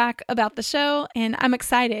feedback about the show, and I'm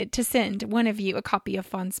excited to send one of you a copy of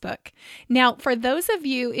Fawn's book. Now, for those of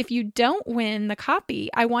you, if you don't win the copy,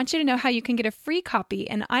 I want you to know how you can get a free copy.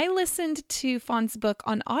 And I listened to Fawn's book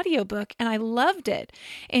on audiobook, and I loved it.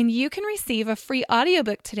 And you can receive a free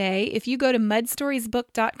audiobook today if you go to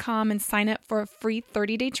mudstoriesbook.com and sign up for a free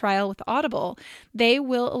 30-day trial with Audible. They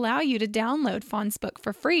will allow you to download Fawn's book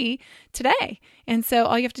for free today. And so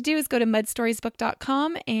all you have to do is go to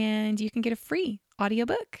mudstoriesbook.com and you can get a free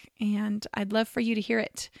audiobook, and I'd love for you to hear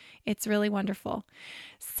it. It's really wonderful.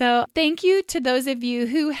 So thank you to those of you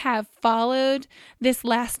who have followed this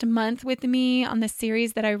last month with me on the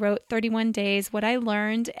series that I wrote, 31 Days, What I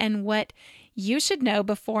Learned and What You Should Know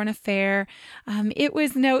Before an Affair. It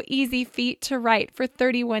was no easy feat to write for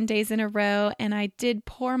 31 days in a row, and I did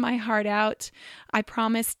pour my heart out. I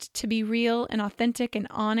promised to be real and authentic and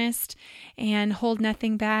honest and hold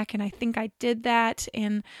nothing back, and I think I did that,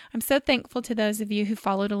 and I'm so thankful to those of you who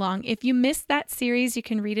followed along. If you missed that series, you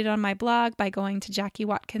can read it on my blog by going to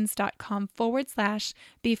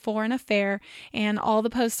JackieWatkins.com/Before an Affair, and all the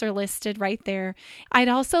posts are listed right there. I'd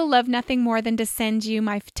also love nothing more than to send you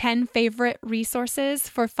my 10 favorite resources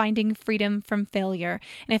for finding freedom from failure.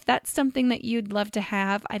 And if that's something that you'd love to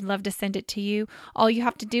have, I'd love to send it to you. All you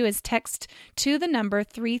have to do is text to the number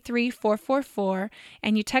 33444,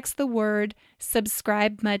 and you text the word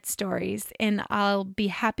subscribe Mud Stories, and I'll be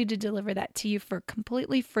happy to deliver that to you for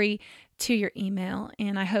completely free to your email.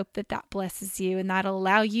 And I hope that that blesses you, and that'll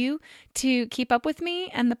allow you to keep up with me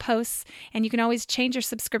and the posts. And you can always change your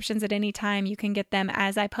subscriptions at any time. You can get them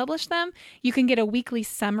as I publish them. You can get a weekly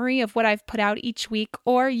summary of what I've put out each week,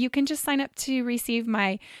 or you can just sign up to receive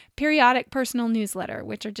my periodic personal newsletter,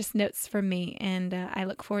 which are just notes from me. And I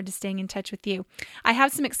look forward to staying in touch with you. I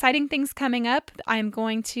have some exciting things coming up. I'm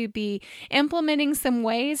going to be implementing some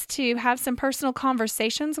ways to have some personal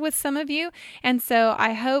conversations with some of you. And so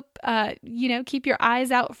I hope, keep your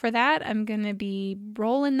eyes out for that. I'm going to be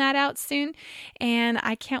rolling that out soon, and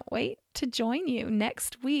I can't wait to join you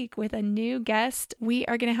next week with a new guest. We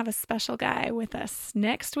are going to have a special guy with us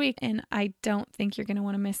next week, and I don't think you're going to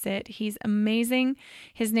want to miss it. He's amazing.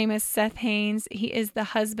 His name is Seth Haynes. He is the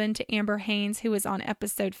husband to Amber Haynes, who was on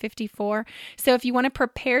episode 54. So if you want to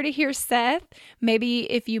prepare to hear Seth,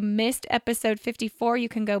 maybe if you missed episode 54, you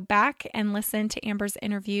can go back and listen to Amber's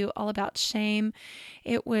interview all about shame.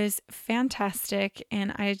 It was fantastic,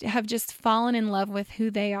 and I have just fallen in love with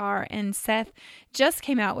who they are. And Seth just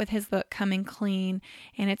came out with his book, Coming Clean,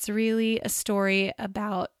 and it's really a story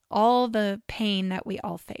about all the pain that we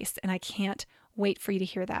all face, and I can't wait for you to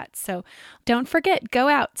hear that. So don't forget, go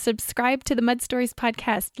out, subscribe to the Mud Stories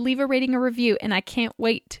podcast, leave a rating or review, and I can't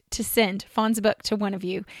wait to send Fawn's book to one of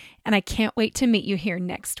you, and I can't wait to meet you here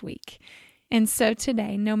next week. And so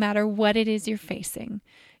today, no matter what it is you're facing,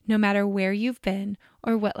 no matter where you've been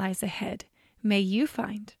or what lies ahead, may you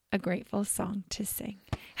find a grateful song to sing.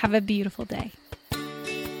 Have a beautiful day.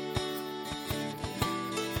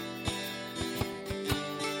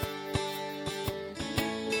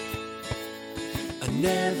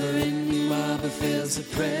 Never-ending marble fails to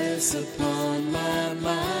press upon my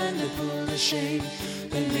mind. I pull the shame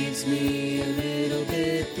that leaves me a little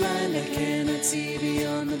bit blind. I cannot see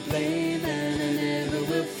beyond the blame, and I never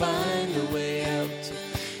will find a way out.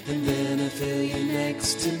 And then I feel you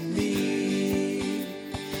next to me.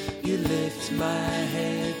 You lift my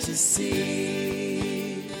head to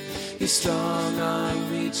see. Your strong arm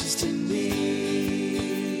reaches to me.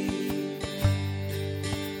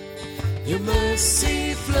 Your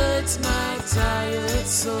mercy floods my tired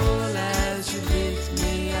soul as you lift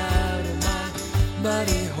me out of my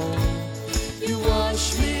muddy hole. You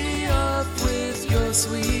wash me off with your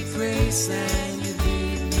sweet grace, and you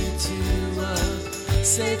lead me to a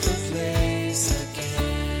safer place again.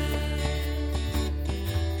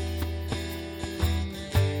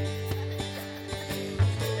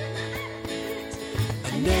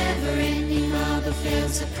 A never-ending marble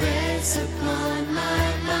fails to press upon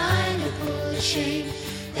my mind. Shame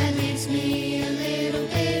that leaves me a little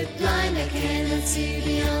bit blind. I cannot see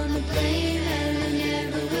beyond the blame, and I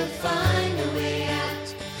never will find a way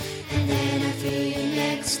out. And then I feel you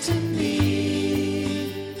next to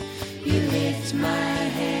me. You lift my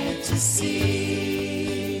head to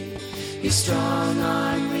see. Your strong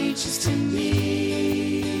arm reaches to me.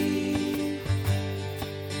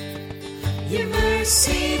 Your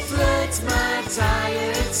mercy floods my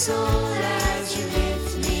tired soul as you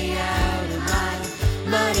lift me out of my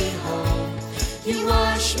muddy hole. You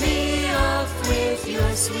wash me off with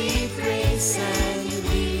your sweet grace, and you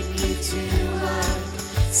lead me to a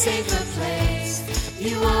safer place.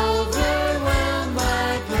 You overwhelm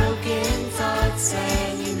my broken thoughts,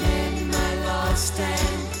 and you mend my lost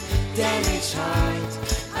and damaged heart.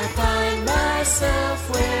 I find myself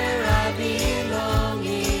where I belong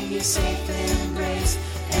in your safe embrace.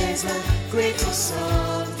 There's a grateful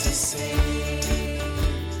song to sing,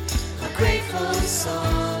 a grateful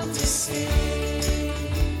song to sing,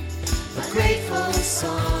 a grateful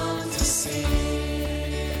song.